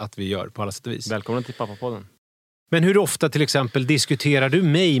 Att vi gör på alla sätt och vis. Välkommen till Pappapodden. Men hur ofta till exempel diskuterar du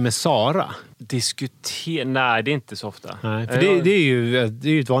mig med Sara? Nej, det är inte så ofta. Nej, för det är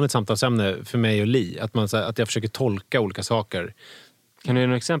ju ett vanligt samtalsämne för mig och Li. Att jag försöker tolka olika saker. Kan du ge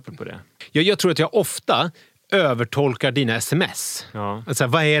några exempel på det? Jag tror att jag ofta övertolkar dina sms. Ja. Alltså,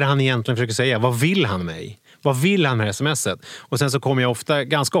 vad är det han egentligen försöker säga? Vad vill han mig? Vad vill han med smset? Och sen så kommer jag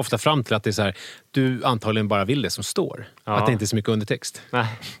ganska ofta fram till att det är så här, du antagligen bara vill det som står. Ja. Att det inte är så mycket undertext. Nej.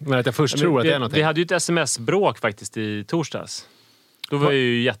 Men att jag först tror att det är någonting. Vi hade ju ett sms-bråk faktiskt i torsdags. Då var jag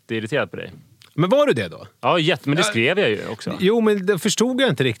ju jätteirriterad på dig. Men var du det då? Ja, men det skrev jag ju också. Jo, men det förstod jag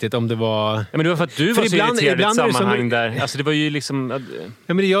inte riktigt om det var... Ja, men det var för att du var så irriterad i ett sammanhang där... Alltså det var ju liksom...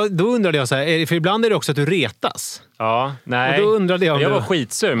 Ja, men då undrade jag så här, för ibland är det också att du retas. Ja, nej. Och då undrade jag om jag du... var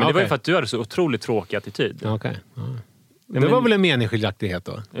skitsur, men det var ju för att du hade så otroligt tråkig attityd. Okej. Ja. Det var väl en meningsskiljaktighet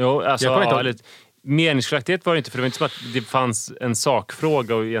då? Jo, alltså... Meningsskiljaktighet var det inte, för det var inte som att det fanns en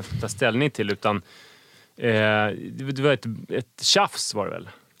sakfråga att egentligen ta ställning till, utan det var ett tjafs var det väl?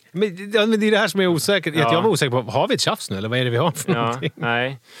 Men det är det här som är osäkert. Ja. Jag var osäker på, har vi ett tjafs nu eller vad är det vi har för någonting?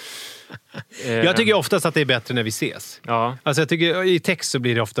 Nej. Jag tycker oftast att det är bättre när vi ses. Ja. Alltså jag tycker i text så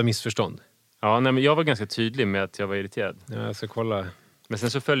blir det ofta missförstånd. Ja, nej, men jag var ganska tydlig med att jag var irriterad. Ja, jag ska kolla. Men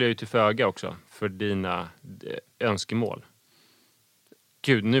sen så följer jag ju till föga också för dina önskemål.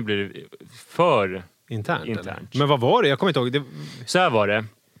 Gud, nu blir det för internt. Men vad var det? Jag kommer inte ihåg. Så här var det.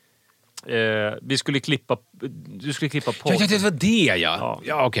 Du skulle klippa podd. Ja, det var det, ja.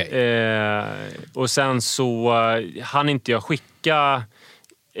 Ja, okej. Och sen så hann inte jag skicka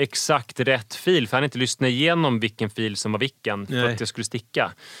exakt rätt fil, för han inte lyssna igenom vilken fil som var vilken för att jag skulle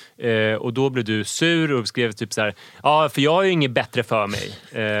sticka. Och då blev du sur och skrev typ så här: ja, för jag har ju inget bättre för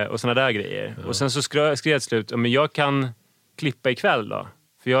mig. Och såna där grejer. Ja. Och sen så skrev jag slut, men jag kan klippa ikväll då,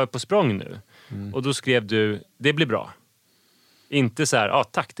 för jag är på språng nu. Och då skrev du, det blir bra. Inte så här,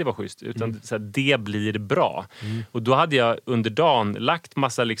 tack, det var schysst, utan så här, det blir bra. Och då hade jag under dagen lagt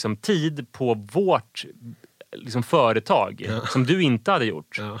massa liksom tid på vårt liksom företag som du inte hade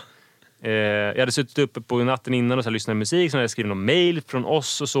gjort. Ja. Jag hade suttit uppe på natten innan och så lyssnat på musik, så hade jag skrivit någon mail från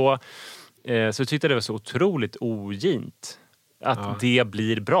oss och så. Så jag tyckte det var så otroligt ogint att det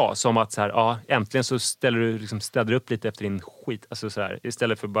blir bra. Som att så här, äntligen så ställer du upp lite efter din skit. Alltså så här,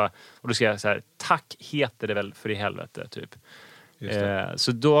 istället för bara, och då ska jag så här, tack heter det väl för i helvete typ.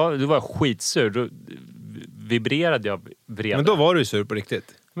 Så då var jag skitsur. Då vibrerade jag vrede. Men då var du sur på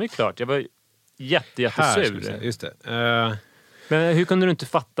riktigt? Men det är klart, jag var jättesur. Just det. Men hur kunde du inte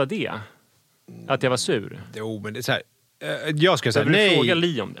fatta det? Att jag var sur? Jo, men det är så här. Jag ska säga nej. Fråga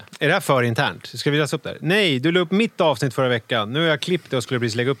Li om det. Är det här för internt? Ska vi läsa upp det här? Nej, du la upp mitt avsnitt förra veckan. Nu har jag klippt det och skulle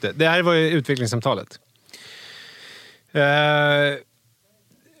precis lägga upp det. Det här var ju utvecklingssamtalet.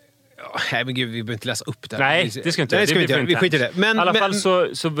 Nej, men gud, vi behöver inte läsa upp det här. Nej, det ska inte. Nej, det ska vi inte. Vi skiter i det. Men, i alla fall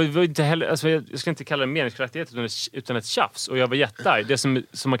så var inte heller, alltså jag ska inte kalla det meningsskiljaktighet utan ett tjafs. Och jag var jättearg. Det som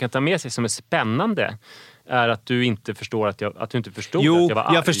man kan ta med sig som är spännande är att du inte förstår att du inte förstod att jag var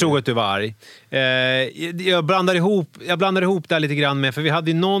arg. Jag förstod att du var arg. Jag blandar ihop det här lite grann med, för vi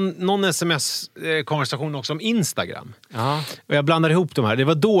hade ju någon sms-konversation också om Instagram. Ja. Och jag blandar ihop de här. Det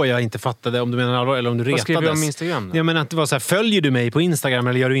var då jag inte fattade om du menar allvar eller om du retades. Vad skrev du om Instagram då? Jag menar att det var så här, följer du mig på Instagram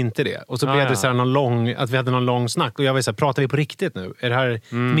eller gör du inte det? Och så blev det så här att vi hade någon lång snack. Och jag var så här, pratar vi på riktigt nu? Är det här,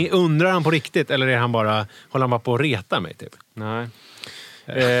 undrar han på riktigt eller håller han bara på att reta mig typ? Nej.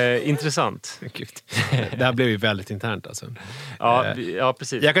 Intressant. Det här blev ju väldigt internt alltså. Ja,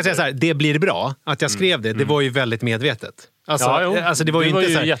 precis. Jag kan säga så här, det blir bra att jag skrev det. Det var ju väldigt medvetet. Alltså, det var du ju var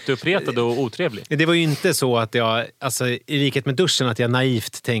inte ju så här, jätteuppretad och otrevlig. Det var ju inte så att jag, alltså, i likhet med duschen, att jag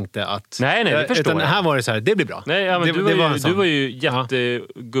naivt tänkte att... Nej, det förstår jag. Här var det så här, det blir bra. Nej, men du var ju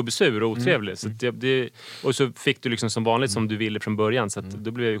jättegubbsur och otrevlig. Så och så fick du liksom som vanligt som du ville från början. Så att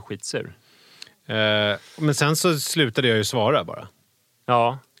då blev jag ju skitsur. Men sen så slutade jag ju svara bara.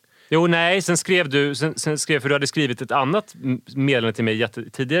 Ja. Jo, nej, sen skrev du, för du hade skrivit ett annat meddelande till mig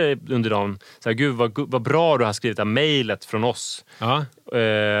tidigare under dagen. Så här, gud vad bra du har skrivit det här mejlet från oss. Ja.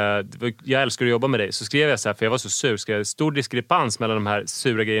 Jag älskar att jobba med dig. Så skrev jag så här, för jag var så sur. Skrev jag stor diskrepans mellan de här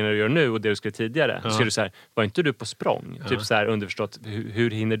sura grejerna du gör nu och det du skrev tidigare. Så skrev du så här, var inte du på språng? Typ så här underförstått,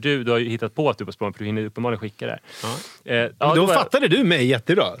 hur hinner du? Du har ju hittat på att du är på språng, för du hinner uppenbarligen skicka det här. Men då fattade du mig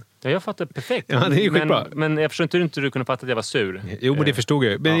jättebra. Ja, jag fattade perfekt. Ja, det är ju skitbra. Men jag förstår inte hur du kunde fatta att jag var sur. Jo, men det förstod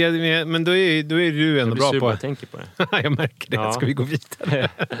jag. Men då är du ändå bra på... Jag tänker på det. Jag märker det. Ja. Ska vi gå vidare?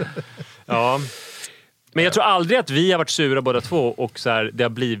 Ja. Men jag tror aldrig att vi har varit sura båda två och så här, det har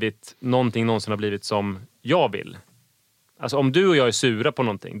blivit någonting någonsin har blivit som jag vill. Alltså om du och jag är sura på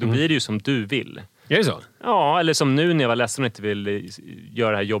någonting, då blir det ju som du vill. Är det så? Ja, eller som nu när jag var ledsen och inte ville göra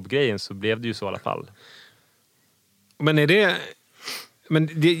den här jobbgrejen, så blev det ju så i alla fall. Men är det... Men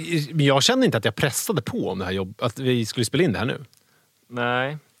jag kände inte att jag pressade på om det här jobbet, att vi skulle spela in det här nu.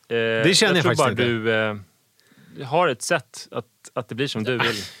 Nej. Det känner jag faktiskt inte. Du har ett sätt att det blir som du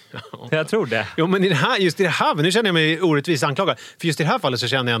vill. Jag tror det. Jo, men just i det här, nu känner jag mig orättvist anklagad. För just i det här fallet så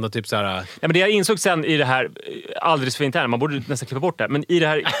känner jag ändå typ så här... Ja, men det jag insåg sen i det här, alldeles för internt, man borde nästan klippa bort det. Men i det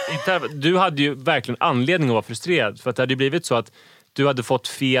här, du hade ju verkligen anledning att vara frustrerad. För att det hade blivit så att du hade fått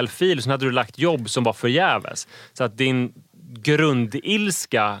fel fil och sen hade du lagt jobb som var förgäves. Så att din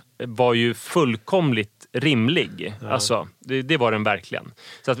grundilska var ju fullkomligt rimlig. Ja. Alltså, det var den verkligen.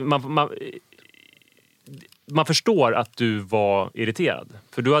 Så att man förstår att du var irriterad.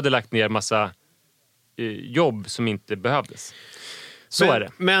 För du hade lagt ner massa jobb som inte behövdes. Så är det.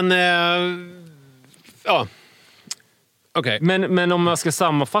 Men, ja. Okay. Men om man ska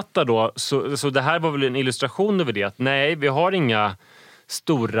sammanfatta då, så det här var väl en illustration över det. Att nej, vi har inga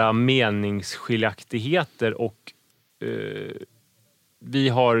stora meningsskiljaktigheter och vi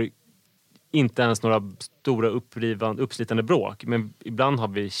har inte ens några stora uppslitande bråk. Men ibland har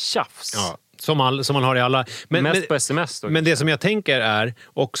vi tjafs. Ja, som man har i alla. Mest på sms då. Men det som jag tänker är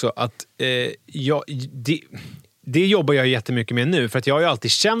också att det jobbar jag jättemycket med nu. För att jag har ju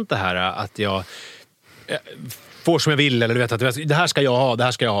alltid känt det här att jag får som jag vill. Eller du vet att det här ska jag ha, det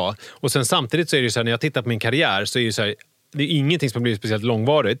här ska jag ha. Och sen samtidigt så är det så här, när jag tittar på min karriär så är det så här, det är ingenting som har blivit speciellt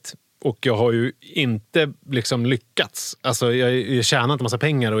långvarigt. Och jag har ju inte liksom lyckats. Alltså jag tjänar inte massa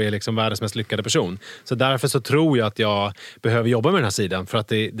pengar och är liksom världens mest lyckade person. Så därför så tror jag att jag behöver jobba med den här sidan. För att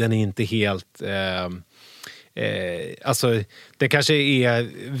den är inte helt... alltså det kanske är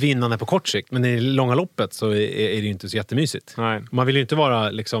vinnande på kort sikt. Men i långa loppet så är det ju inte så jättemysigt. Nej. Man vill ju inte vara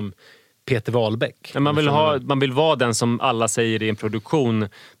liksom Peter Wahlbeck. Men man vill vara den som alla säger i en produktion.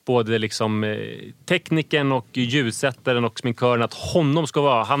 Både liksom tekniken och ljussättaren och sminkören. Att honom ska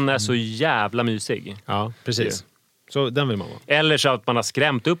vara. Han är så jävla mysig. Ja, precis. Så den vill man vara. Eller så att man har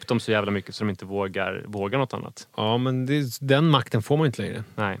skrämt upp dem så jävla mycket så de inte vågar något annat. Ja, men den makten får man inte längre.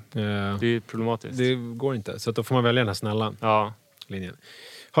 Nej, det är problematiskt. Det går inte. Så då får man välja den här snälla linjen.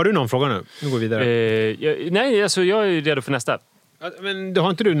 Har du någon fråga nu? Nu går vi vidare. Nej, alltså jag är redo för nästa. Men har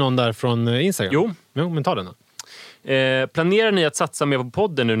inte du någon där från Instagram? Jo, men ta den då. Planerar ni att satsa mer på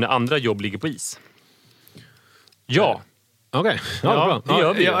podden nu när andra jobb ligger på is? Ja. Okej. Ja, bra. det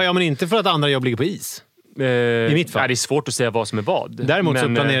gör vi. Ja, men inte för att andra jobb ligger på is. I mitt fall. Det är svårt att säga vad som är vad. Däremot så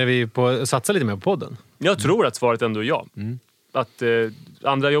planerar vi på att satsa lite mer på podden. Jag tror att svaret ändå är ja. Att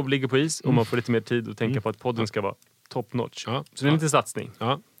andra jobb ligger på is och man får lite mer tid att tänka på att podden ska vara top notch. Ja. Så det är en liten satsning.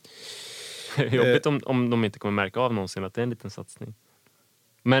 Ja. Jobbigt om de inte kommer märka av någonsin att det är en liten satsning.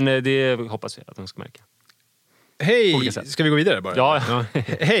 Men det hoppas vi att de ska märka. Hej, ska vi gå vidare bara? Ja.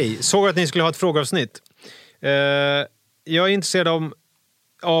 Hej, såg att ni skulle ha ett frågeavsnitt. Jag är intresserad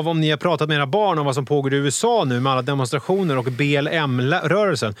av om ni har pratat med era barn om vad som pågår i USA nu med alla demonstrationer och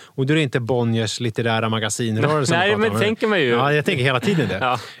BLM-rörelsen. Och då är det inte Bonniers litterära magasinrörelsen. Nej, men tänker man ju. Ja, jag tänker hela tiden det.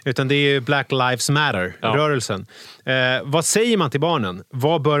 Ja. Utan det är Black Lives Matter-rörelsen. Vad säger man till barnen?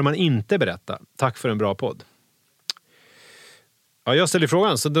 Vad bör man inte berätta? Tack för en bra podd. Ja, jag ställer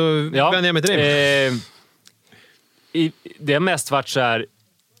frågan, så då vänder jag mig till dig. Det har mest varit så här.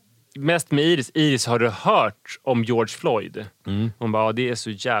 Mest med Iris. Iris, har du hört om George Floyd? Hon bara, det är så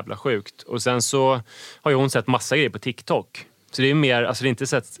jävla sjukt. Och sen så har ju hon sett massa grejer på TikTok. Så det är mer, alltså det är inte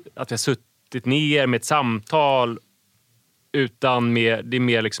så att vi har suttit ner med ett samtal. Utan det är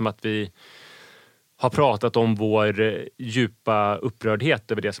mer liksom att vi har pratat om vår djupa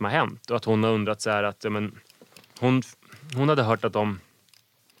upprördhet över det som har hänt. Och att hon har undrat så här att hon hade hört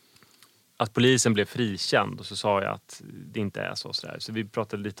att polisen blev frikänd, och så sa jag att det inte är så där. Så vi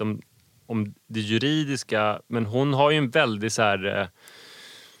pratade lite om det juridiska, men hon har ju en väldigt så här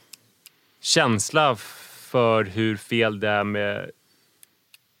känsla för hur fel det är med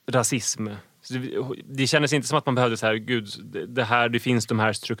rasism. Så det kändes inte som att man behövde så här, gud, det finns de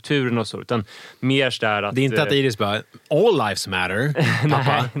här strukturerna och så, utan mer så där att... Det är inte att Iris bara, all lives matter,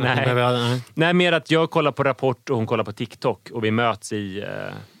 pappa. Nej, mer att jag kollar på Rapport och hon kollar på TikTok och vi möts i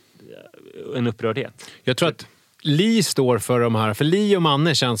en upprördhet. Jag tror att Li står för de här, för Li och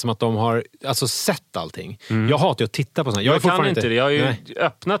Manne känns som att de har alltså sett allting. Jag hatar ju att titta på sånt. Jag kan inte det. Jag har ju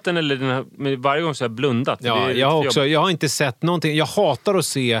öppnat den, men varje gång så har jag blundat. Ja, jag har inte sett någonting. Jag hatar att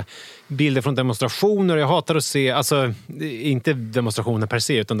se bilder från demonstrationer. Jag hatar att se, alltså inte demonstrationer per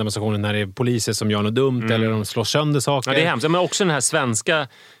se, utan demonstrationer när det är poliser som gör något dumt eller de slår sönder saker. Ja, det är hemskt. Men också den här svenska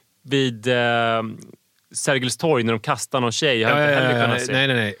vid Sergels torg när de kastar någon tjej. Jag har inte heller kunnat se.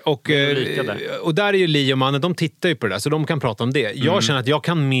 Nej. Och där är ju Li och Manne, de tittar ju på det där, så de kan prata om det. Jag känner att jag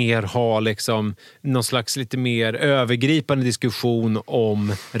kan mer ha liksom någon slags lite mer övergripande diskussion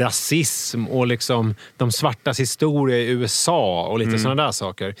om rasism och liksom de svartas historia i USA och lite sådana där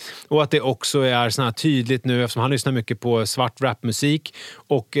saker. Och att det också är såna här tydligt nu, eftersom han lyssnar mycket på svart rapmusik,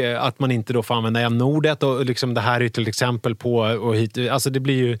 och att man inte då får använda n-ordet, och liksom det här är till exempel på och hit, alltså det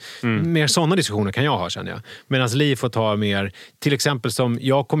blir ju mer sådana diskussioner kan jag ha. Medan Li får ta mer, till exempel som,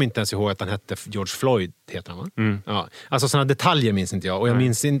 jag kommer inte ens ihåg att han hette George Floyd, heter han va? Ja. Alltså sådana detaljer minns inte jag. Och jag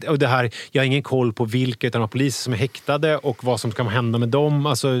minns inte, och det här, jag har ingen koll på vilka av de poliser som är häktade och vad som ska hända med dem.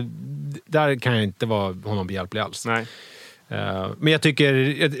 Alltså, där kan jag inte vara honom behjälplig alls. Nej. Men jag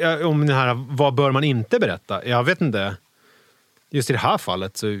tycker, om det här, vad bör man inte berätta? Jag vet inte. Just i det här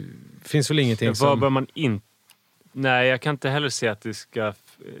fallet så finns väl ingenting Vad bör man inte Nej, jag kan inte heller se att det ska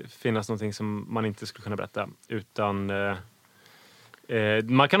finnas någonting som man inte skulle kunna berätta. Utan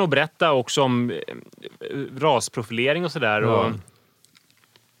man kan nog berätta också om rasprofilering och sådär. Ja. Och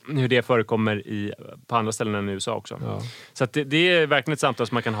hur det förekommer på andra ställen än i USA också. Ja. Så att det är verkligen ett samtal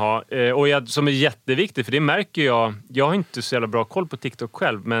som man kan ha. Och som är jätteviktigt, för det märker jag har inte så jävla bra koll på TikTok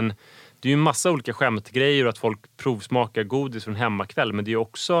själv, men det är ju en massa olika skämtgrejer och att folk provsmakar godis från hemmakväll, men det är ju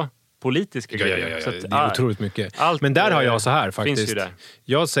också politiska grejer. Ja. Så att, det är otroligt mycket. Men där har jag så här faktiskt.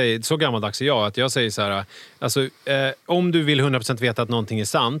 Jag säger, så gammaldags är jag, att jag säger så här, alltså, om du vill 100% veta att någonting är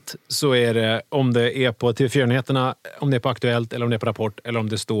sant, så är det om det är på TV4-nyheterna, om det är på Aktuellt, eller om det är på Rapport, eller om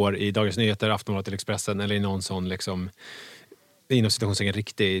det står i Dagens Nyheter, Aftonbladet eller Expressen, eller i någon sån liksom, inom situationen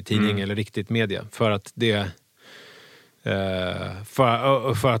riktig tidning eller riktigt media. För att det...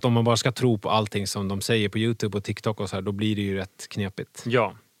 för att om man bara ska tro på allting som de säger på YouTube och TikTok och så här, då blir det ju rätt knepigt.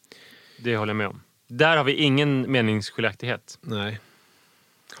 Ja, det håller jag med om. Där har vi ingen meningsskiljaktighet. Nej.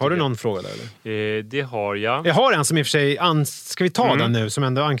 Har du någon fråga där eller? Det har jag. Jag har en som i och för sig, ska vi ta den nu, som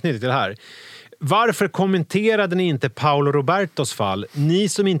ändå anknyter till det här. Varför kommenterade ni inte Paolo Robertos fall? Ni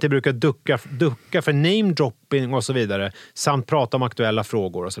som inte brukar ducka för name-dropping och så vidare, samt prata om aktuella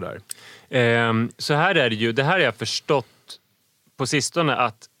frågor och sådär. Så här är det ju, det här har jag förstått på sistone,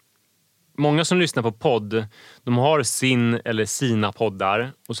 att många som lyssnar på podd, de har sin eller sina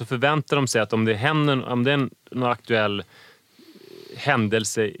poddar och så förväntar de sig att om det är någon aktuell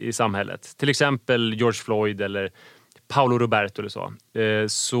händelse i samhället, till exempel George Floyd eller Paolo Roberto eller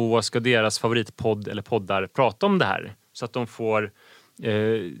så ska deras favoritpodd eller poddar prata om det här, så att de får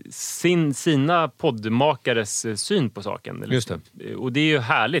sina poddmakares syn på saken. Just det. Och det är ju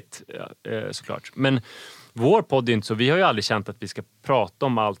härligt såklart. Men vår podd är inte så. Vi har ju aldrig känt att vi ska prata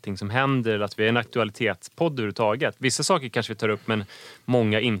om allting som händer, eller att vi är en aktualitetspodd överhuvudtaget. Vissa saker kanske vi tar upp, men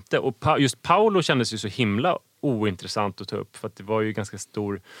många inte. Och just Paolo kändes ju så himla ointressant att ta upp, för att det var ju ganska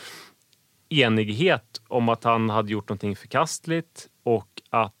stor enighet om att han hade gjort någonting förkastligt, och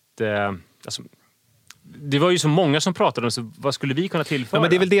att det var ju så många som pratade om, så vad skulle vi kunna tillföra? Ja, men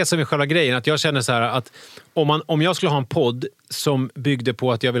det är väl det som är själva grejen, att jag känner så här att om jag skulle ha en podd som byggde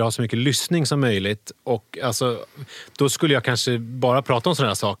på att jag vill ha så mycket lyssning som möjligt, och alltså, då skulle jag kanske bara prata om sådana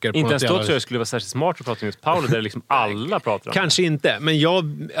här saker. Inte ens då tror jag det skulle vara särskilt smart att prata om just Paolo, där liksom alla pratar om. Kanske inte, men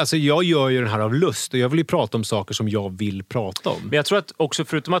jag gör ju den här av lust, och jag vill ju prata om saker som jag vill prata om. Men jag tror att också,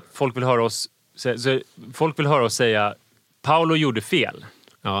 förutom att folk vill höra oss säga Paolo gjorde fel.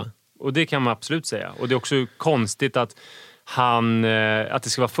 Ja. Och det kan man absolut säga. Och det är också konstigt att det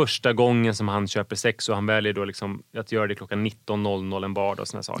ska vara första gången som han köper sex, och han väljer då liksom att göra det klockan 19.00 en vardag och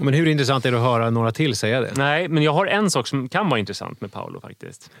såna saker. Men hur intressant är det att höra några till säga det? Nej, men jag har en sak som kan vara intressant med Paolo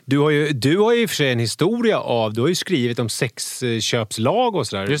faktiskt. Du har ju i och för sig en historia du har ju skrivit om sexköpslag och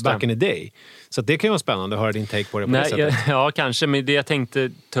sådär back in the day. Så det kan ju vara spännande att höra din take på det på det sättet. Ja, kanske. Men det jag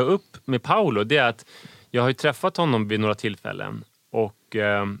tänkte ta upp med Paolo, det är att jag har ju träffat honom vid några tillfällen, och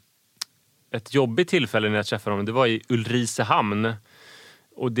ett jobbigt tillfälle när jag träffade honom, det var i Ulricehamn.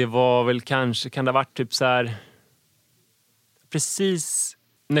 Och det var väl kanske, kan det ha varit typ så här, precis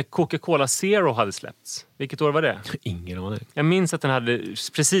när Coca-Cola Zero hade släppts. Vilket år var det? Ingen aning. Jag minns att den hade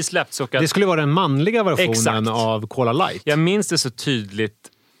precis släppts. Och att, det skulle vara den manliga versionen av Cola Light. Jag minns det så tydligt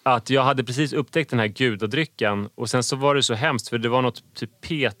att jag hade precis upptäckt den här gudadrycken, och sen så var det så hemskt, för det var något typ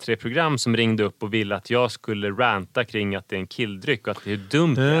P3-program som ringde upp och ville att jag skulle ranta kring att det är en killdryck och att det är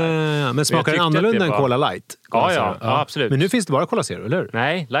dumt. Men smakar den annorlunda än Cola Light? Ja, absolut. Men nu finns det bara Cola Zero, eller hur?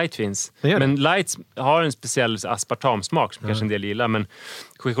 Nej, Light finns. Men Light har en speciell aspartamsmak som kanske en del gillar, men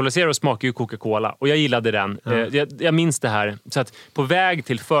Coca-Cola Zero smakar ju Coca-Cola, och jag gillade den. Jag minns det här. Så att på väg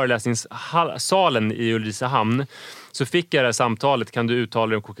till föreläsningssalen i Ulricehamn så fick jag det här samtalet, kan du uttala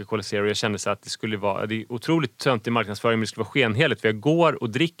dig om Coca-Cola Zero? Jag kände så att det är otroligt tönt i marknadsföring, men det skulle vara skenheligt, för jag går och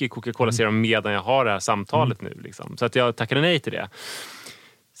dricker Coca-Cola Zero medan jag har det här samtalet nu. Liksom. Så att jag tackade nej till det.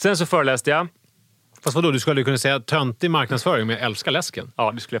 Sen så föreläste jag. Fast vadå, du skulle kunna säga töntig marknadsföring, men jag älskar läsken.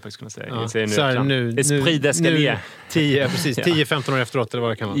 Ja, det skulle jag faktiskt kunna säga. Ja. Jag säger nu Esprit d'escalier. 10-15 år efteråt, eller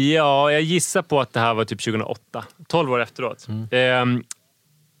vad det kan vara. Ja, jag gissar på att det här var typ 2008. 12 år efteråt.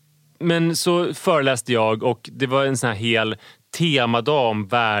 Men så föreläste jag, och det var en sån här hel temadag om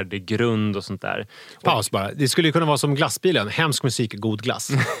värdegrund och sånt där. Paus bara. Det skulle ju kunna vara som glassbilen. Hemsk musik, god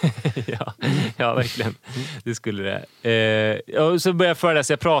glass. ja, verkligen. Det skulle det. Och så började jag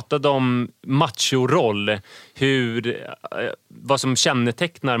föreläsa. Jag pratade om machoroll. Vad som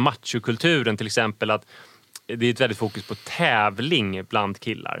kännetecknar machokulturen. Till exempel att det är ett väldigt fokus på tävling bland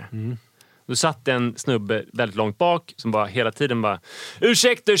killar. Då satt en snubbe väldigt långt bak som bara hela tiden bara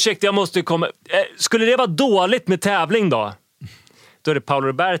ursäkta, jag måste komma. Skulle det vara dåligt med tävling då? Då är det Paolo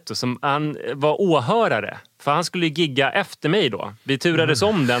Roberto som han var åhörare. För han skulle ju gigga efter mig då. Vi turades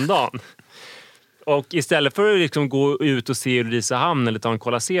om den dagen. Och istället för att liksom gå ut och se Ulricehamn eller ta en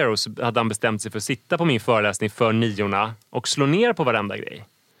Cola Zero, så hade han bestämt sig för att sitta på min föreläsning för 9 och slå ner på varenda grej.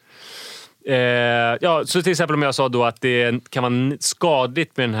 Så till exempel om jag sa då att det kan vara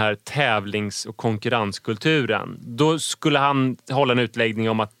skadligt med den här tävlings- och konkurrenskulturen, då skulle han hålla en utläggning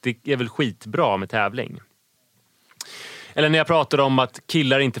om att det är väl skitbra med tävling. Eller när jag pratade om att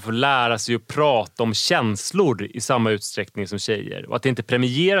killar inte får lära sig att prata om känslor i samma utsträckning som tjejer och att det inte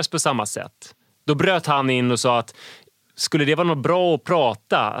premieras på samma sätt. Då bröt han in och sa att skulle det vara något bra att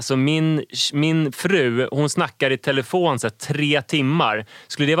prata? Alltså min fru, hon snackar i telefon så här 3 timmar.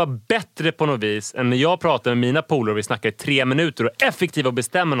 Skulle det vara bättre på något vis än när jag pratar med mina polare och vi snackar i 3 minuter och effektivt och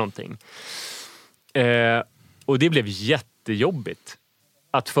bestämmer någonting? Och det blev jättejobbigt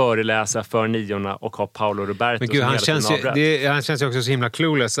att föreläsa för 9 och ha Paolo Roberto. Men gud, som han känns ju också så himla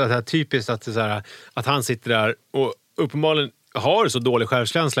clueless. Att det här typiskt att han sitter där och uppenbarligen har så dålig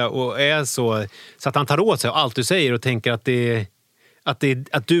självkänsla och är så att han tar åt sig av allt du säger och tänker att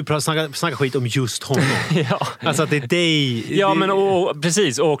att du snackar skit om just honom. Ja. Alltså att det är dig. Ja, men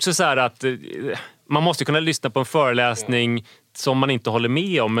precis. Och också så här att man måste kunna lyssna på en föreläsning som man inte håller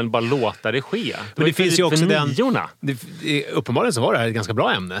med om, men bara låta det ske. Men det finns ju också uppenbarligen så var det här ett ganska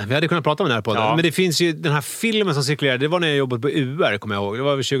bra ämne. Vi hade kunnat prata om det här på det. Men det finns ju den här filmen som cirkulerade. Det var när jag jobbade på UR, kommer jag ihåg. Det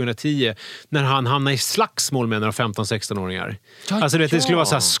var väl 2010. När han hamnade i slagsmål med några 15-16-åringar. Ja, alltså det skulle vara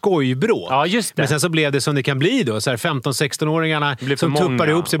så här skojbråk. Ja, just det. Men sen så blev det som det kan bli då. Så här 15-16-åringarna som tuppar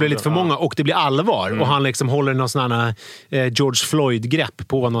ihop sig, blir lite för många. Och det blir allvar. Och han liksom håller någon sån här George Floyd-grepp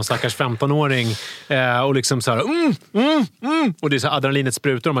på någon stackars 15-åring. Och liksom så här och det är så adrenalinet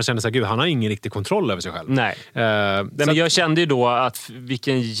sprutar och man känner så här, gud, han har ingen riktig kontroll över sig själv. Nej. Men jag kände ju då att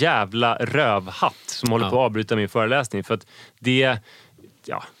vilken jävla rövhatt som håller på att avbryta min föreläsning. För att det...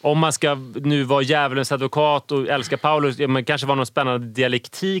 Ja, om man ska nu vara djävulens advokat och älska Paulus, men kanske var någon spännande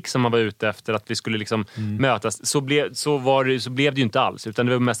dialektik som man var ute efter att vi skulle liksom mötas, så blev det ju inte alls, utan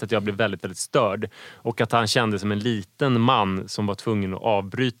det var mest att jag blev väldigt, väldigt störd och att han kände som en liten man som var tvungen att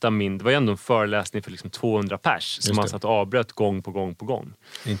avbryta det var ju ändå en föreläsning för liksom 200 pers som han satt och avbröt gång på gång.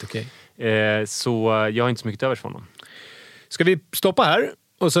 Inte okej. Så jag har inte så mycket över från honom. Ska vi stoppa här?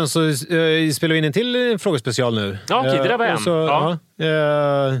 Och sen så spelar vi in en till frågespecial nu. Ja, okej, det där var en.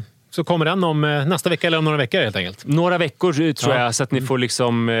 Så kommer den om nästa vecka eller om några veckor helt enkelt. Några veckor tror jag, så att ni får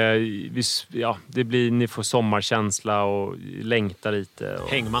liksom... ni får sommarkänsla och längta lite. Och,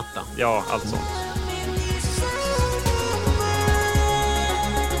 hängmatta. Ja, allt sånt.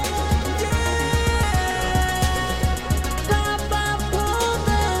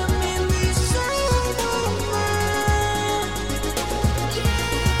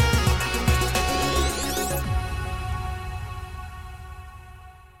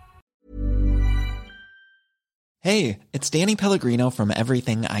 Hey, it's Danny Pellegrino from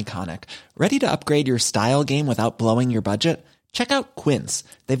Everything Iconic. Ready to upgrade your style game without blowing your budget? Check out Quince.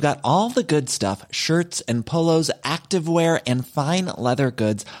 They've got all the good stuff, shirts and polos, activewear, and fine leather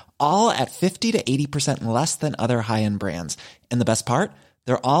goods, all at 50 to 80% less than other high-end brands. And the best part?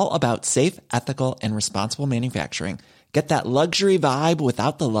 They're all about safe, ethical, and responsible manufacturing. Get that luxury vibe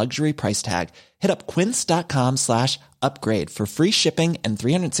without the luxury price tag. Hit up quince.com/upgrade for free shipping and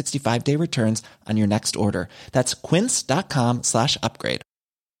 365-day returns on your next order. That's quince.com/upgrade.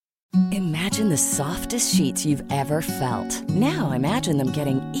 Imagine the softest sheets you've ever felt. Now imagine them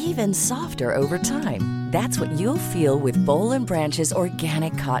getting even softer over time. That's what you'll feel with Boll & Branch's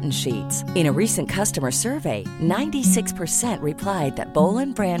organic cotton sheets. In a recent customer survey, 96% replied that Boll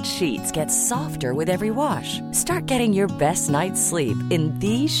 & Branch sheets get softer with every wash. Start getting your best night's sleep in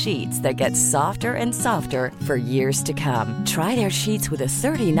these sheets that get softer and softer for years to come. Try their sheets with a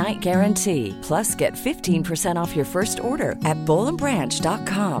 30-night guarantee. Plus, get 15% off your first order at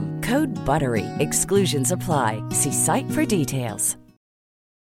bollandbranch.com. Code BUTTERY. Exclusions apply. See site for details.